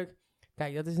 worden natuurlijk...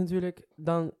 Kijk, dat is natuurlijk...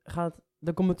 Dan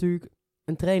komt natuurlijk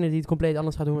een trainer die het compleet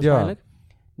anders gaat doen Ja. waarschijnlijk.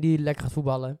 Die lekker gaat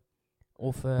voetballen.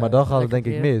 Of, maar dan gaat het denk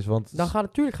ik mis. mis. Want Dan gaat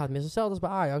het natuurlijk mis. Hetzelfde als bij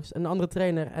Ajax. Een andere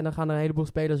trainer en dan gaan er een heleboel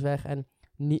spelers weg. En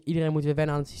iedereen moet weer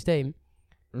wennen aan het systeem.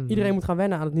 Mhm. Iedereen moet gaan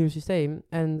wennen aan het nieuwe systeem.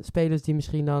 En spelers die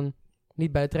misschien dan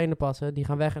niet bij de trainer passen, die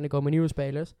gaan weg en er komen nieuwe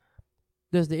spelers.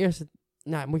 Dus de eerste...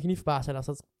 Nou, moet je niet verbaasd zijn als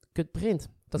dat kut begint.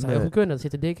 Dat zou heel Nee. goed kunnen. Dat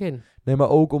zit er dik in. Nee, maar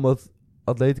ook omdat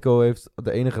Atletico heeft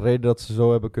de enige reden dat ze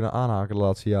zo hebben kunnen aanhaken de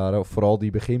laatste jaren, of vooral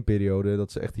die beginperiode,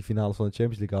 dat ze echt die finales van de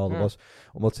Champions League haalden, was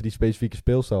omdat ze die specifieke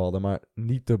speelstijl hadden, maar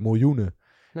niet de miljoenen.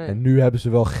 Nee. En nu hebben ze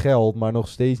wel geld, maar nog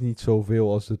steeds niet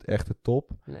zoveel als het echte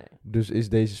top. Nee. Dus is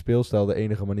deze speelstijl de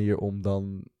enige manier om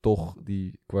dan toch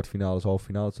die kwartfinales, halve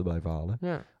finales te blijven halen.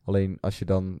 Ja. Alleen als je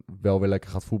dan wel weer lekker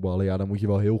gaat voetballen, ja, dan moet je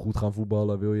wel heel goed gaan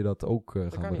voetballen, wil je dat ook gaan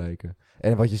kan bereiken.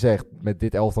 En wat je zegt, met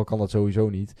dit elftal kan dat sowieso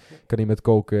niet. Kan niet met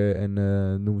Koken en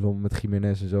noem ze om met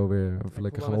Jiménez en zo weer even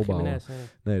lekker gaan opbouwen.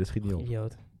 Nee, dat schiet niet op.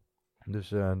 Idioot. Dus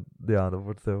ja, dat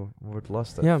wordt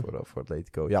lastig Ja. voor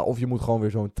Atletico. Ja, of je moet gewoon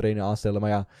weer zo'n trainer aanstellen. Maar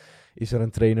ja, is er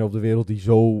een trainer op de wereld die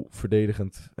zo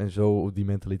verdedigend en zo die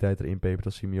mentaliteit erin pepert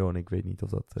als Simeone? Ik weet niet of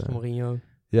dat... Mourinho.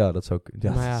 Ja, dat zou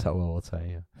Maar ja. dat zou wel wat zijn,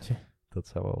 ja. Tja. Dat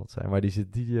zou wel wat zijn. Maar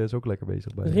die is ook lekker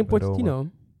bezig bij Misschien bij Roma. Pochettino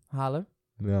halen.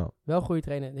 Ja, Wel een goede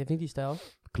trainer. Die heeft niet die stijl.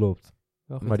 klopt.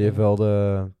 Wel een Maar die heeft goede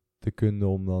wel de kunde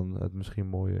om dan het misschien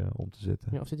mooi om te zetten.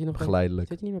 trainer. Ja, of zit hij nog Geleidelijk.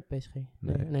 Zit hij niet met PSG?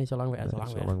 Nee. Nee, zo lang weg. Nee, Zo dat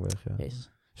lang is al weg. lang weg, ja.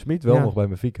 Jezus. Schmid wel Ja. nog bij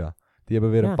Benfica. Die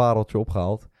hebben weer Ja. een pareltje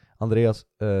opgehaald. Andreas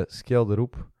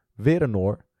Skjelderoep. Weer een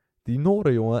Noor. Die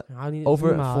Nooren, jongen. Nou, niet Over,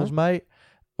 normaal, hè? volgens mij...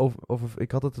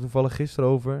 ik had het er toevallig gisteren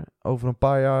over. Over een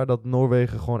paar jaar dat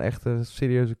Noorwegen gewoon echt een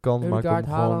serieuze kans maakt om Ødegaard,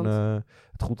 gewoon Haaland.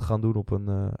 het goed te gaan doen op een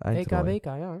EK, eindtoernooi. WK,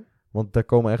 ja. Want daar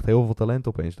komen echt heel veel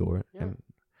talenten opeens door. Ja. En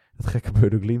het gekke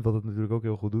Bodo Glimt, wat het natuurlijk ook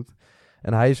heel goed doet.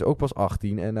 En hij is ook pas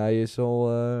 18 en hij is al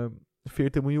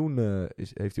 14 miljoen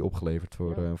heeft hij opgeleverd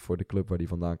voor de club waar hij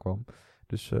vandaan kwam.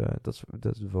 Dus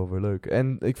dat is wel weer leuk.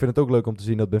 En ik vind het ook leuk om te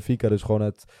zien dat Benfica dus gewoon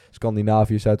uit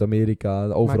Scandinavië, Zuid-Amerika,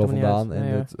 overal hem niet vandaan. uit. En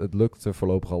Nee, het lukt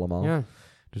voorlopig allemaal. Ja.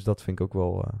 Dus dat vind ik ook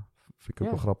wel, Ja.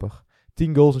 wel grappig.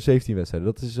 10 goals in 17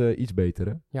 wedstrijden, dat is iets beter,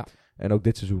 hè? Ja. En ook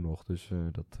dit seizoen nog, dus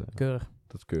Keurig.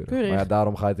 dat is keurig. Keurig. Maar ja,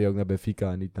 daarom gaat hij ook naar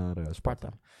Benfica en niet naar Sparta. Sparta.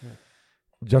 Ja.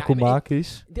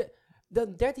 Giacomakis.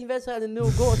 De 13 wedstrijden, 0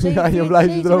 goals. Ja, je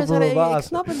blijft je erover verbazen. Ik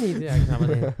snap het niet. Ja, ik snap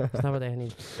het niet. Ik snap het echt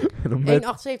niet. En dan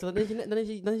 1,78,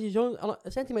 dan is hij zo'n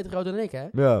centimeter groter dan ik, hè?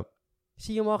 ja,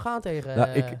 Zie je hem al gaan tegen... nou,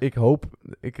 ik hoop...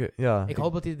 Ik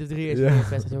hoop dat hij de 3 is Ja. in de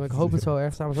wedstrijd, jongen. Ik hoop het zo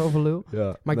erg. Staan we zoveel lul.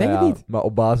 Ja. Maar ik denk het niet. Maar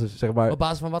op basis, zeg maar... Op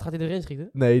basis van wat gaat hij erin schieten?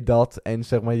 Nee, dat. En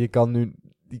zeg maar,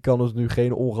 die kan ons nu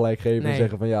geen ongelijk geven en Nee.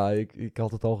 zeggen van ja, ik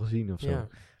had het al gezien of zo. Ja. Want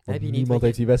Heb je niet, niemand want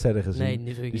heeft die wedstrijden gezien. Nee,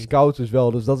 natuurlijk Die niet. scouts dus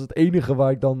wel. Dus dat is het enige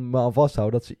waar ik dan me aan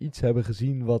vasthoud. Dat ze iets hebben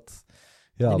gezien wat...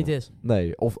 Ja, Die niet is.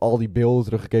 nee, of al die beelden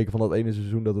teruggekeken van dat ene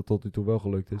seizoen dat het tot nu toe wel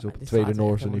gelukt is. Maar Op het dit tweede slaat echt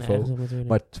Noorse helemaal niveau. nergens op natuurlijk.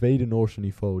 Maar het tweede Noorse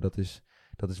niveau,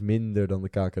 dat is minder dan de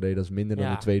KKD. Dat is minder dan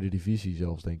Ja. de tweede divisie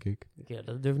zelfs, denk ik. Ja,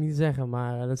 dat durf ik niet te zeggen,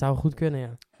 maar dat zou goed kunnen,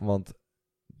 ja. Want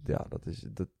ja, dat is We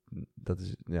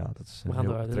een gaan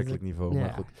heel door. betrekkelijk niveau. Ja.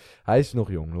 Maar goed, hij is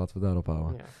nog jong, laten we daarop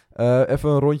houden. Ja. Even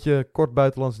een rondje kort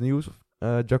buitenlands nieuws.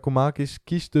 Giacomakis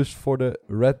kiest dus voor de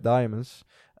Red Diamonds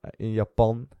in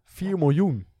Japan. 4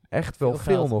 miljoen. Echt wel Veel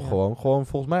veel geld, nog ja. gewoon. Gewoon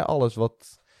volgens mij alles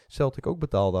wat Celtic ook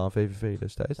betaalde aan VVV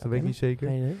destijds. Dat weet ik niet zeker.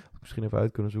 Geen idee. Misschien even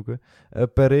uit kunnen zoeken.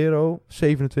 Pereiro,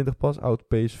 27 pas, oud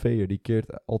PSV'er. Die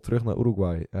keert al terug naar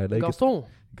Uruguay. Hij leek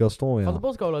Gaston, ja. Van de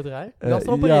Bosco Loterij. Eh,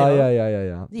 Gaston ja, Pereiro.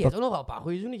 ja. Die heeft ook nog wel een paar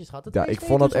goede zoenetjes gehad. Dat Ja, PSV ik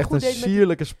vond dat toen zo echt een goed deed met-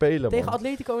 sierlijke speler, Tegen man.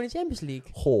 Atletico in de Champions League.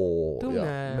 Goh, Toen,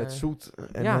 ja, met Zoet.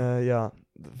 En ja.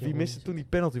 wie Jongen, miste Zoet. toen die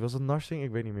penalty? Was dat Narsing?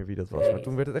 Ik weet niet meer wie dat was. Nee. Maar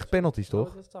toen werd het echt penalties, toch?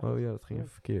 Oh, dat is Oh ja, dat ging Ja.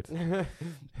 even verkeerd. ja,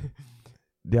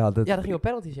 Ja, dat ging op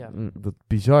penalties, ja. dat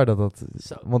bizar dat...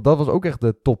 Zo. Want dat was ook echt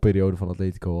de topperiode van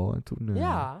Atletico al. En toen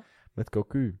Ja. met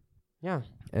Cocu. Ja.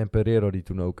 En Pereiro die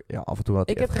toen ook... Ja, af en toe had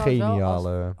Ik hij heb echt trouwens wel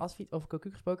geniale... Over Cocu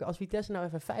gesproken. Als Vitesse nou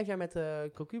even 5 jaar met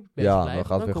Cocu bezig Ja, dan blijft,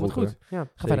 gaat het weer komt goed, het goed. Ja,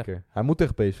 ga verder. Zeker. Hij moet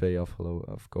tegen PSV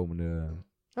afkomende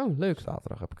Oh, leuk.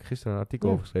 zaterdag. Heb ik gisteren een artikel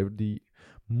Ja. over geschreven. Die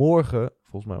morgen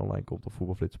volgens mij online komt op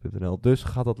voetbalflits.nl. Dus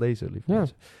ga dat lezen, lieve Ja.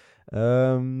 mensen.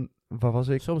 Waar was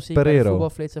ik? Soms zie ik bij de Pereiro.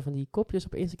 voetbalflitsen van die kopjes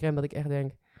op Instagram dat ik echt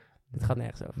denk, dit gaat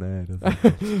nergens over. Nee, dat...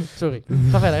 Sorry,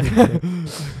 ga verder.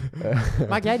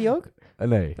 Maak jij die ook?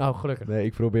 nee. Oh, gelukkig. Nee,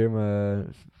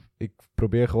 ik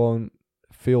probeer gewoon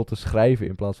veel te schrijven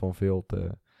in plaats van veel te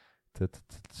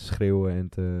schreeuwen en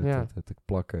Ja. te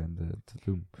plakken en te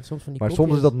doen. Soms van die Maar kopjes.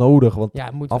 soms is dat nodig, want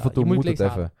Ja, moet af en wel. toe Je moet het kliks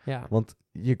even. halen. Ja. Want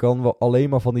je kan wel alleen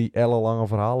maar van die ellenlange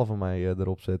verhalen van mij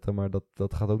erop zetten, maar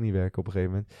dat gaat ook niet werken op een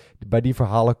gegeven moment. Bij die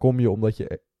verhalen kom je omdat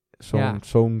je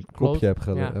zo'n kopje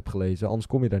hebt gelezen, anders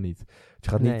kom je daar niet. Je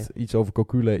gaat niet iets over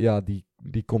Cocu, ja,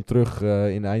 die komt terug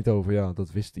in Eindhoven, ja,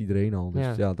 dat wist iedereen al.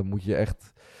 Dus ja, dan moet je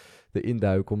echt erin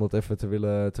duiken om dat even te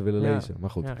willen Ja. lezen. Maar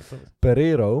goed, Ja, klopt.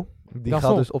 Pereiro, die Gaston.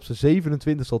 gaat dus op zijn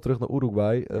 27 al terug naar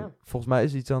Uruguay. Ja. Volgens mij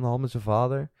is er iets aan de hand met zijn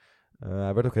vader.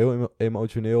 Hij werd ook heel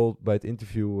emotioneel bij het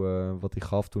interview wat hij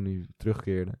gaf toen hij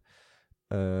terugkeerde.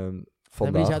 Dat hebben die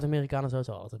Vandaag, Zuid-Amerikanen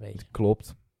sowieso altijd een beetje.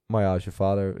 klopt. Maar ja, als je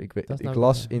vader... Dat Ik snap ik,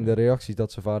 las ja. in de reacties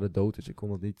dat zijn vader dood is. Ik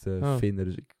kon het niet Oh. vinden,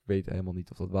 dus ik weet helemaal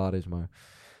niet of dat waar is. Maar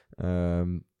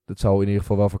dat zou in ieder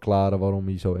geval wel verklaren waarom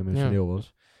hij zo emotioneel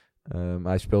was.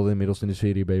 Hij speelde inmiddels in de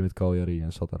Serie B met Cagliari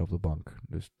en zat daar op de bank.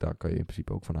 Dus daar kan je in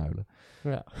principe ook van huilen.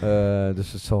 Ja.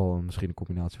 Dus het zal misschien een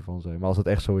combinatie van zijn. Maar als het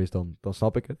echt zo is, dan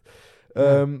snap ik het.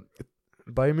 Ja.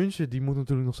 Bayern München, die moet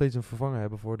natuurlijk nog steeds een vervanger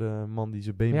hebben voor de man die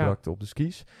zijn been Ja. brakte op de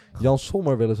skis. Jan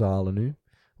Sommer willen ze halen nu.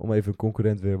 Om even een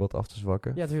concurrent weer wat af te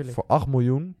zwakken. Ja, tuurlijk. Voor 8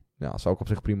 miljoen. Ja, zou ik op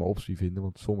zich prima optie vinden.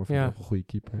 Want Sommer vind ik Ja. nog een goede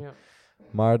keeper. Ja.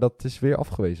 Maar dat is weer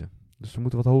afgewezen. Dus we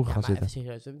moeten wat hoger Ja, gaan maar zitten.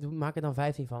 even serieus. Maak er dan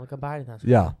 15 van. Ik kan Bayern naast.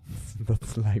 Ja,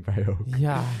 dat lijkt mij ook.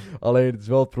 Ja. Alleen het is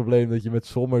wel het probleem dat je met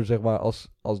Sommer, zeg maar,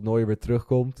 als Neuer weer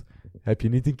terugkomt, heb je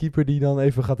niet een keeper die dan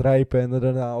even gaat rijpen en er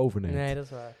daarna overneemt. Nee, dat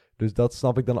is waar. Dus dat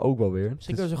snap ik dan ook wel weer.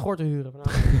 Misschien Het kunnen ze Gorten huren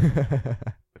vanavond.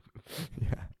 is-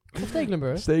 ja. Of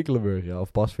Stekelenburg. Stekelenburg, ja.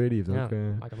 Of Pasveer, die heeft Ja, ook...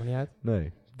 maakt allemaal niet uit.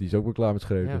 nee, die is ook wel klaar met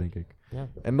schreeuwen, Ja. denk ik. Ja.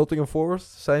 En Nottingham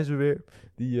Forest zijn ze weer.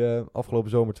 Die afgelopen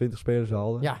zomer 20 spelers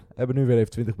haalden. Ja. Hebben nu weer even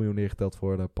 20 miljoen neergeteld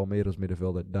voor de Palmeiras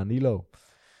middenvelder Danilo.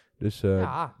 Dus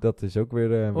Ja. dat is ook weer,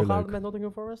 weer Hoe gaat leuk. het met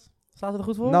Nottingham Forest? Staat het er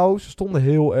goed voor? Nou, ze stonden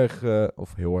heel erg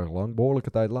lang, behoorlijke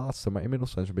tijd laatste. Maar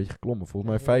inmiddels zijn ze een beetje geklommen.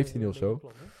 Volgens mij 15 of zo.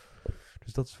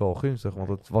 Dus dat is wel gunstig. Want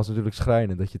het was natuurlijk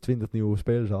schrijnend dat je 20 nieuwe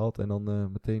spelers haalt. En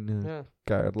dan meteen Ja.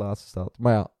 keihard laatste staat.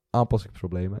 Maar ja,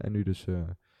 aanpassingsproblemen. En nu dus in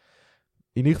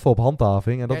ieder geval op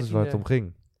handhaving. En dat is waar het om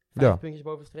ging. 5 Ja. puntjes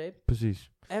boven de streep.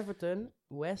 Precies. Everton,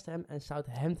 West Ham en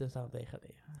Southampton staan tegen.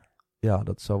 Ja,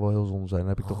 dat zou wel heel zonde zijn. Dan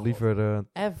heb ik toch God. liever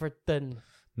Everton.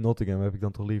 Nottingham. Heb ik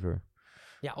dan toch liever.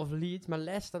 Ja, of Leeds. Maar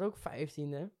Leicester staat ook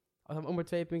 15e. Ook maar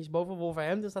 2 puntjes boven.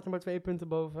 Wolverhampton staat er maar 2 punten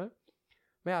boven.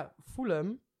 Maar ja,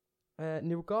 Fulham,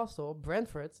 Newcastle,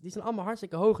 Brentford, die zijn allemaal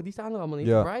hartstikke hoog. Die staan er allemaal niet.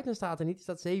 Ja. Brighton staat er niet, die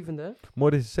staat 7e.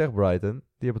 Mooi dat je het zegt, Brighton. Die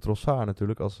hebben Trossard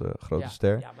natuurlijk als grote ja,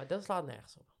 ster. Ja, maar dat slaat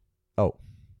nergens op. Oh.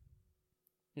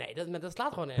 Nee, dat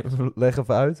slaat gewoon nergens op. Leg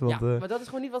even uit, want Ja, maar dat is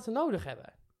gewoon niet wat ze nodig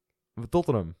hebben.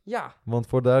 Tottenham. Ja, Want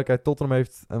voor de duidelijkheid, Tottenham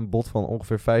heeft een bod van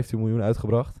ongeveer 15 miljoen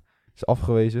uitgebracht. Is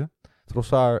afgewezen.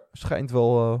 Trossard schijnt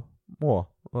wel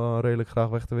redelijk graag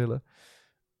weg te willen.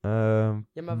 ja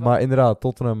maar, Maar wacht, inderdaad,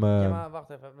 Tottenham ja, maar wacht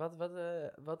even.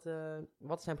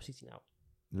 Wat is zijn positie nou?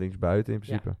 linksbuiten in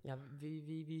principe. Ja,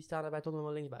 wie staan er bij Tottenham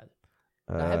wel linksbuiten?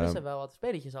 Daar hebben ze wel wat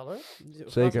spelletjes al hoor. Dus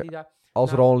gasten zeker. die daar, Als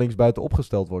er nou- al een linksbuiten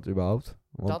opgesteld wordt überhaupt.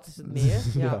 Want- dat is het meer.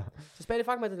 Ja. ja. Ze spelen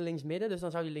vaak met een linksmidden, dus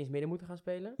dan zou die linksmidden moeten gaan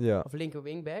spelen. Ja, Of linker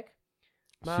wingback. zie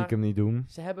ik Maar hem niet doen.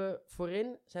 ze hebben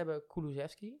voorin, ze hebben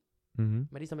Kulusevski, Mhm. maar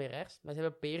die is dan weer rechts. Maar ze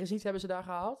hebben Perisic, hebben ze daar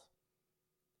gehaald.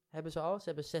 Hebben ze al. Ze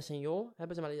hebben Sessegnon,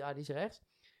 hebben ze, maar die is rechts.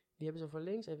 Die hebben ze voor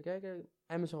links. Even kijken.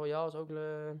 Emerson Royal is ook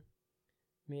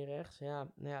meer rechts.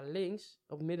 Ja, nou ja, links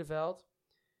op het middenveld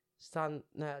staan,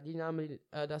 nou ja, die namen,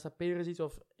 daar staat Perisic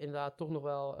of inderdaad toch nog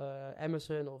wel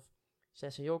Emerson of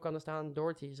Sessegnon kan er staan.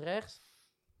 Doherty is rechts.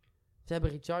 Ze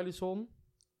hebben Richarlison.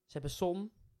 Ze hebben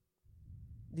Son.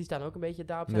 Die staan ook een beetje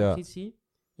daar op zijn Ja. positie.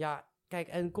 Ja, kijk,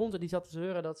 en Conte die zat te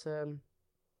zeuren dat ze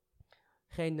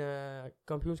geen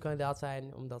kampioenskandidaat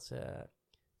zijn, omdat ze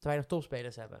te weinig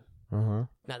topspelers hebben. Aha.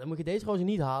 Nou, dan moet je deze gozer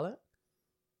niet halen.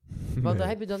 Want Nee. dan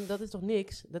heb je dan, dat is toch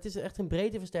niks? Dat is echt een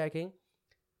breedte versterking.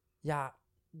 Ja,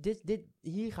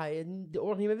 hier ga je de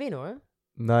oorlog niet meer winnen hoor.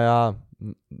 Nou ja,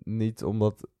 niet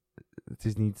omdat... Het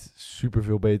is niet super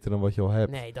veel beter dan wat je al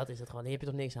hebt. Nee, dat is het gewoon. Hier heb je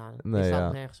toch niks aan. Nee, Dit staat ja.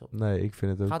 nog nergens op. Nee, ik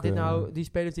vind het ook... Gaat dit nou, die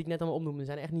spelers die ik net allemaal opnoemde,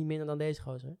 zijn echt niet minder dan deze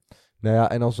gozer? Nou ja,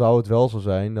 en als zou het wel zo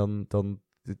zijn, dan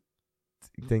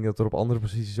ik denk dat er op andere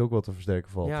posities ook wat te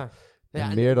versterken valt. Ja. En Ja,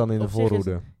 en meer dan in de op zich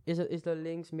voorhoede. Is de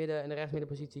links, midden en de rechts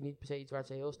middenpositie niet per se iets waar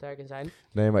ze heel sterk in zijn.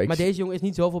 Nee, maar Maar deze jongen is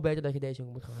niet zoveel beter dat je deze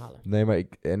jongen moet gaan halen. Nee, maar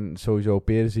en sowieso,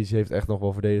 Perisic heeft echt nog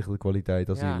wel verdedigende kwaliteit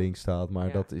als Ja. hij links staat. Maar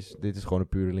Ja. dit is gewoon een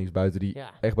pure linksbuiten die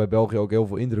Ja. echt bij België ook heel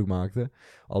veel indruk maakte.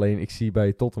 Alleen ik zie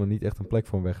bij Tottenham niet echt een plek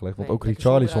voor hem weggelegd. Want Nee, ook lekker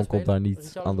Richarlison zonder komt daar niet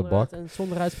uitspelen. aan de Richarlison bak. eruit En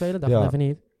zonder uitspelen, dacht Ja. ik even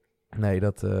niet. Nee,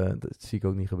 dat zie ik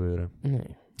ook niet gebeuren.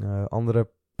 Nee. Andere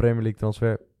Premier League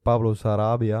transfer, Pablo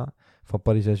Sarabia van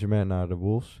Paris Saint-Germain naar de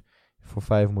Wolves voor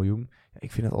 5 miljoen. Ja,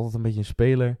 ik vind het altijd een beetje een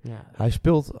speler. Ja. Hij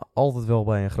speelt altijd wel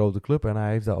bij een grote club en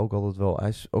hij heeft daar ook altijd wel... Hij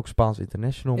is ook Spaans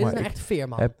international, Dit is maar nou echt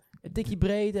veerman. heb- Een tikje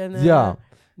breed en Ja,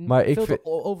 maar ik veel vind- te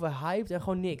overhyped en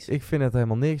gewoon niks. ik vind het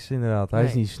helemaal niks inderdaad. Hij is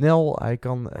Nee. niet snel, hij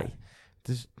kan... Nee. Het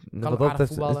is wat aardig dat betreft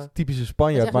voetballen. het typische Dat is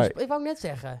Spanjaard, echt een maar ik wou net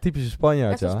zeggen. typische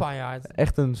Spanjaard, Echt een ja. Spanjaard.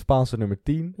 Echt een Spaanse nummer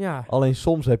 10. Ja. Alleen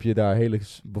soms heb je daar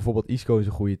bijvoorbeeld Isco in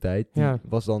zijn goede tijd. Die Ja.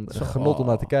 was dan Zo. een genot om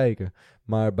naar te kijken.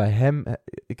 Maar bij hem,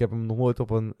 ik heb hem nog nooit op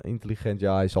een intelligent...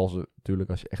 Ja, hij zal ze natuurlijk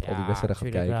als je echt al die wedstrijden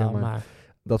gaat tuurlijk kijken. wel, maar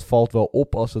dat valt wel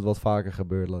op als het wat vaker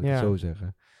gebeurt, laat ik Ja. het zo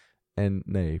zeggen. En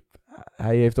nee,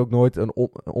 hij heeft ook nooit een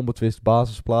onbetwist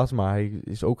basisplaats, maar hij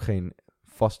is ook geen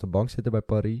vaste bank zitten bij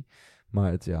Paris.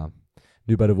 Maar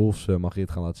nu bij de Wolves mag hij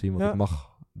het gaan laten zien. Want Ja. ik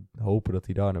mag hopen dat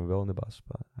hij daar nou wel in de basis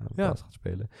Ja. gaat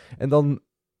spelen. En dan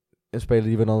een speler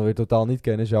die we dan weer totaal niet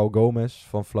kennen. João Gomez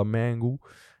van Flamengo.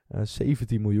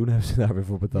 17 miljoen hebben ze daar weer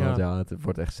voor betaald. Ja. Ja, het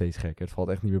wordt echt steeds gekker. Het valt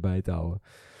echt niet meer bij te houden.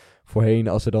 Voorheen,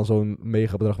 als er dan zo'n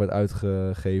megabedrag werd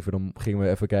uitgegeven, dan gingen we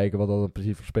even kijken wat dat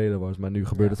precies voor speler was. Maar nu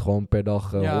gebeurt Ja. het gewoon per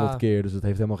dag 100 keer. Dus het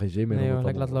heeft helemaal geen zin meer. Nee, om joh, het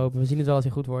lekker laten allemaal- lopen. We zien het wel als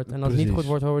hij goed wordt. En als het niet Precies. goed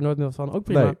wordt, horen we nooit meer van. Ook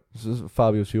prima. Nee, dus dat is een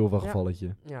Fabio Silva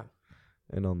gevalletje. Ja.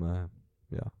 En dan,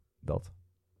 dat.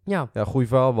 Ja. Ja, goede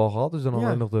verhaal wel gehad. Dus dan Ja.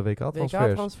 alleen nog de WK-transfers.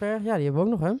 WK-transfer. Ja, die hebben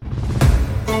we ook nog, hè?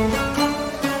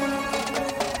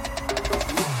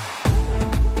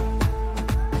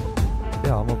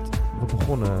 Ja, want we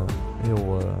begonnen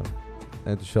heel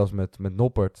enthousiast met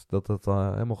Noppert. Dat het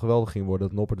helemaal geweldig ging worden.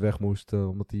 Dat Noppert weg moest,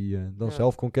 omdat hij dan Ja.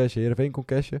 zelf kon cashen. Heerenveen kon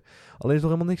cashen. Alleen is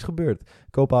nog helemaal niks gebeurd.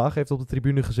 Kopenhagen heeft op de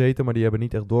tribune gezeten, maar die hebben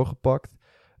niet echt doorgepakt.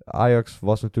 Ajax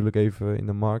was natuurlijk even in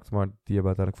de markt, maar die hebben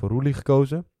uiteindelijk voor Roelie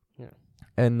gekozen. Ja.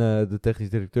 En de technisch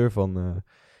directeur van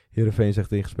Heerenveen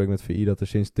zegt in gesprek met VI dat er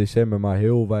sinds december maar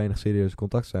heel weinig serieuze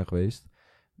contacten zijn geweest.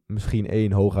 Misschien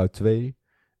 1, hooguit 2.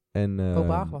 En,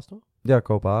 Kopenhagen was het toch? Ja,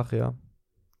 Kopenhagen, ja.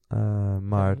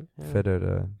 Maar niet, ja.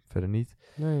 verder niet.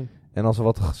 Nee. En als er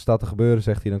wat staat te gebeuren,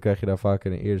 zegt hij, dan krijg je daar vaak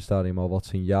in een eerder stadium al wat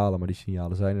signalen. Maar die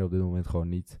signalen zijn er op dit moment gewoon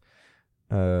niet.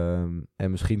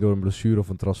 En misschien door een blessure of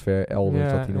een transfer elders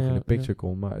Ja, dat hij nog ja, in de picture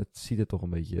komt. Maar het ziet er toch een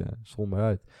beetje somber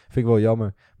uit. Vind ik wel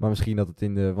jammer. Maar misschien dat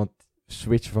het want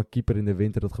switchen van keeper in de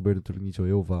winter, dat gebeurt natuurlijk niet zo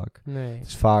heel vaak. Nee. Het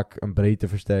is vaak een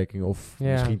breedteversterking of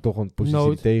Ja. misschien toch een positie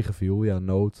Nood. die tegenviel. Ja,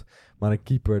 nood. Maar een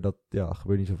keeper, dat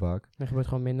gebeurt niet zo vaak. Er gebeurt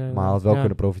gewoon minder. Maar hij had wel Ja.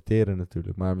 kunnen profiteren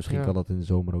natuurlijk. Maar misschien Ja. kan dat in de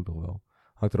zomer ook nog wel.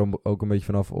 Hangt er ook een beetje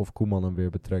vanaf of Koeman hem weer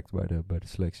betrekt bij de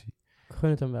selectie. Ik gun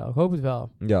het hem wel. Ik hoop het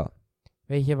wel. Ja,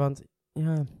 Weet je, want...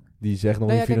 Ja. die is echt nog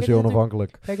Nou niet ja, kijk, financieel het is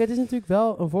onafhankelijk. Kijk, het is natuurlijk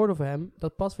wel een voordeel voor hem.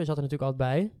 Dat Pasveer zat er natuurlijk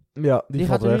altijd bij. Ja, die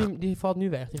valt weg. Die valt nu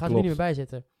weg. Die gaat er Klopt. nu niet meer bij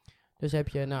zitten. Dus heb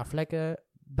je Vlekken,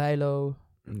 Bijlo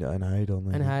Ja, en hij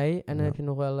dan. en hij. En dan ja. heb je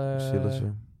nog wel...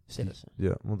 Sillissen. Sillissen.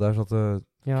 Ja, want daar zat de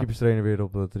Ja. keeperstrainer weer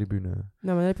op de tribune. Nou,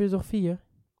 maar dan heb je er toch 4.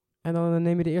 En dan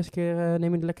neem je de eerste keer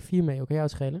neem je er lekker 4 mee. Ook kan jou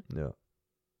schelen. Ja.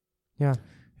 Ja.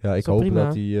 Ja, ik toch hoop prima?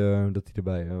 dat hij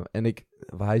erbij... en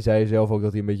hij zei zelf ook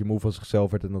dat hij een beetje moe van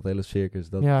zichzelf werd in dat hele circus.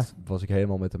 Dat Ja. was ik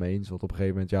helemaal met hem eens. Want op een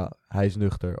gegeven moment, hij is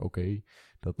nuchter, oké.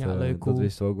 Dat, Ja, leuk, cool. dat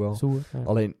wisten we ook wel. Stoer. Ja.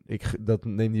 Alleen, dat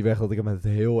neemt niet weg dat ik hem het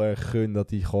heel erg gun dat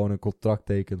hij gewoon een contract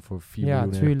tekent voor 4 Ja,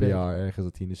 miljoen per tuurlijk. jaar. Ergens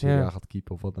dat hij in de Serie A Ja. gaat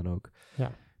keepen of wat dan ook.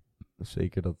 Ja.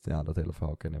 Zeker dat hele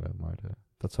verhaal kennen we. Maar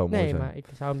dat zou mooi Nee, zijn. maar ik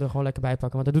zou hem er gewoon lekker bij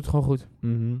pakken. Want hij doet het gewoon goed.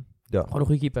 Mhm. Ja, Gewoon een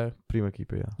goede keeper. prima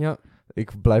keeper, ja. Ja.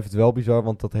 Ik blijf het wel bizar,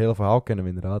 want dat hele verhaal kennen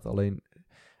we inderdaad. Alleen,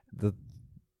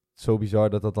 zo bizar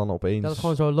dat dat dan opeens... Dat het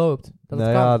gewoon zo loopt. Dat nou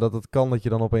het kan. ja, dat het kan dat je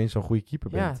dan opeens zo'n goede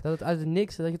keeper Ja, bent. dat het uit het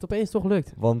niks, dat je het opeens toch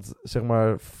lukt. Want zeg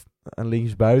maar, een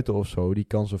linksbuiten of zo, die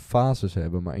kan zijn fases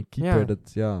hebben. Maar een keeper,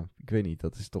 ik weet niet,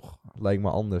 dat is toch, lijkt me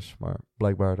anders. Maar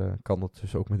blijkbaar kan dat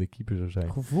dus ook met een keeper zo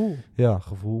zijn. Gevoel. Ja,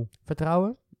 gevoel.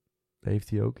 Vertrouwen. Heeft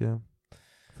hij ook, ja.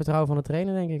 Vertrouwen van de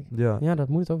trainer, denk ik. Ja, Ja, dat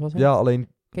moet het ook wel zijn. ja alleen,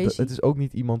 Casey? het is ook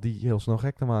niet iemand die heel snel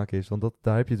gek te maken is. Want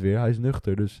daar heb je het weer, hij is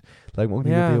nuchter. Dus het lijkt me ook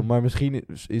niet Ja. dat heel... Maar misschien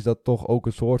is dat toch ook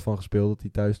een soort van gespeeld, dat hij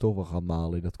thuis toch wel gaat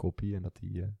malen in dat koppie. En dat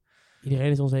hij...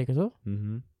 Iedereen is onzeker, toch?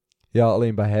 Mhm. Ja,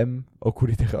 alleen bij hem, ook hoe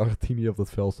hij tegen Argentinië op dat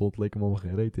veld stond, leek hem allemaal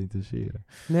geen reet te interesseren.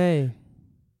 Nee.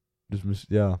 Dus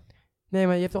ja, Nee,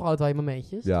 maar je hebt toch altijd wel je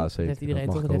momentjes. ja toch? zeker. Dat heeft iedereen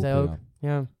dat toch? mag Dat heeft hij ook. hopen,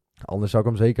 ja. Ja. Anders zou ik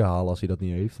hem zeker halen als hij dat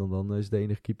niet heeft, want dan is het de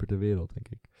enige keeper ter wereld, denk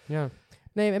ik. Ja.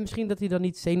 Nee, en misschien dat hij dan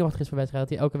niet zenuwachtig is voor wedstrijd.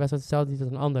 Dat hij elke wedstrijd hetzelfde doet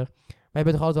als een ander. Maar je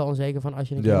bent toch altijd wel onzeker van als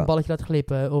je een keer Ja. een balletje laat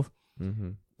glippen. Of,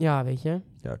 Mhm. ja, weet je.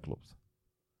 Ja, klopt.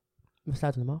 We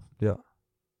sluiten hem af. Ja.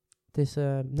 Het is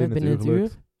net Binnen binnen het uur.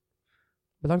 gelukt.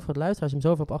 Bedankt voor het luisteren. Als je hem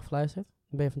zoveel hebt afgeluisterd,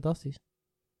 dan ben je fantastisch.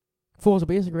 Volg ons op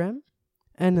Instagram.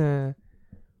 En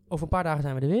over een paar dagen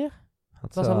zijn we er weer.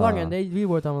 Het was al lang en deze wie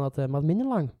wordt dan wat minder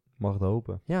lang. Mag het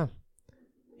hopen. Ja.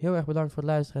 Heel erg bedankt voor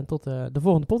het luisteren en tot de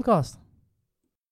volgende podcast.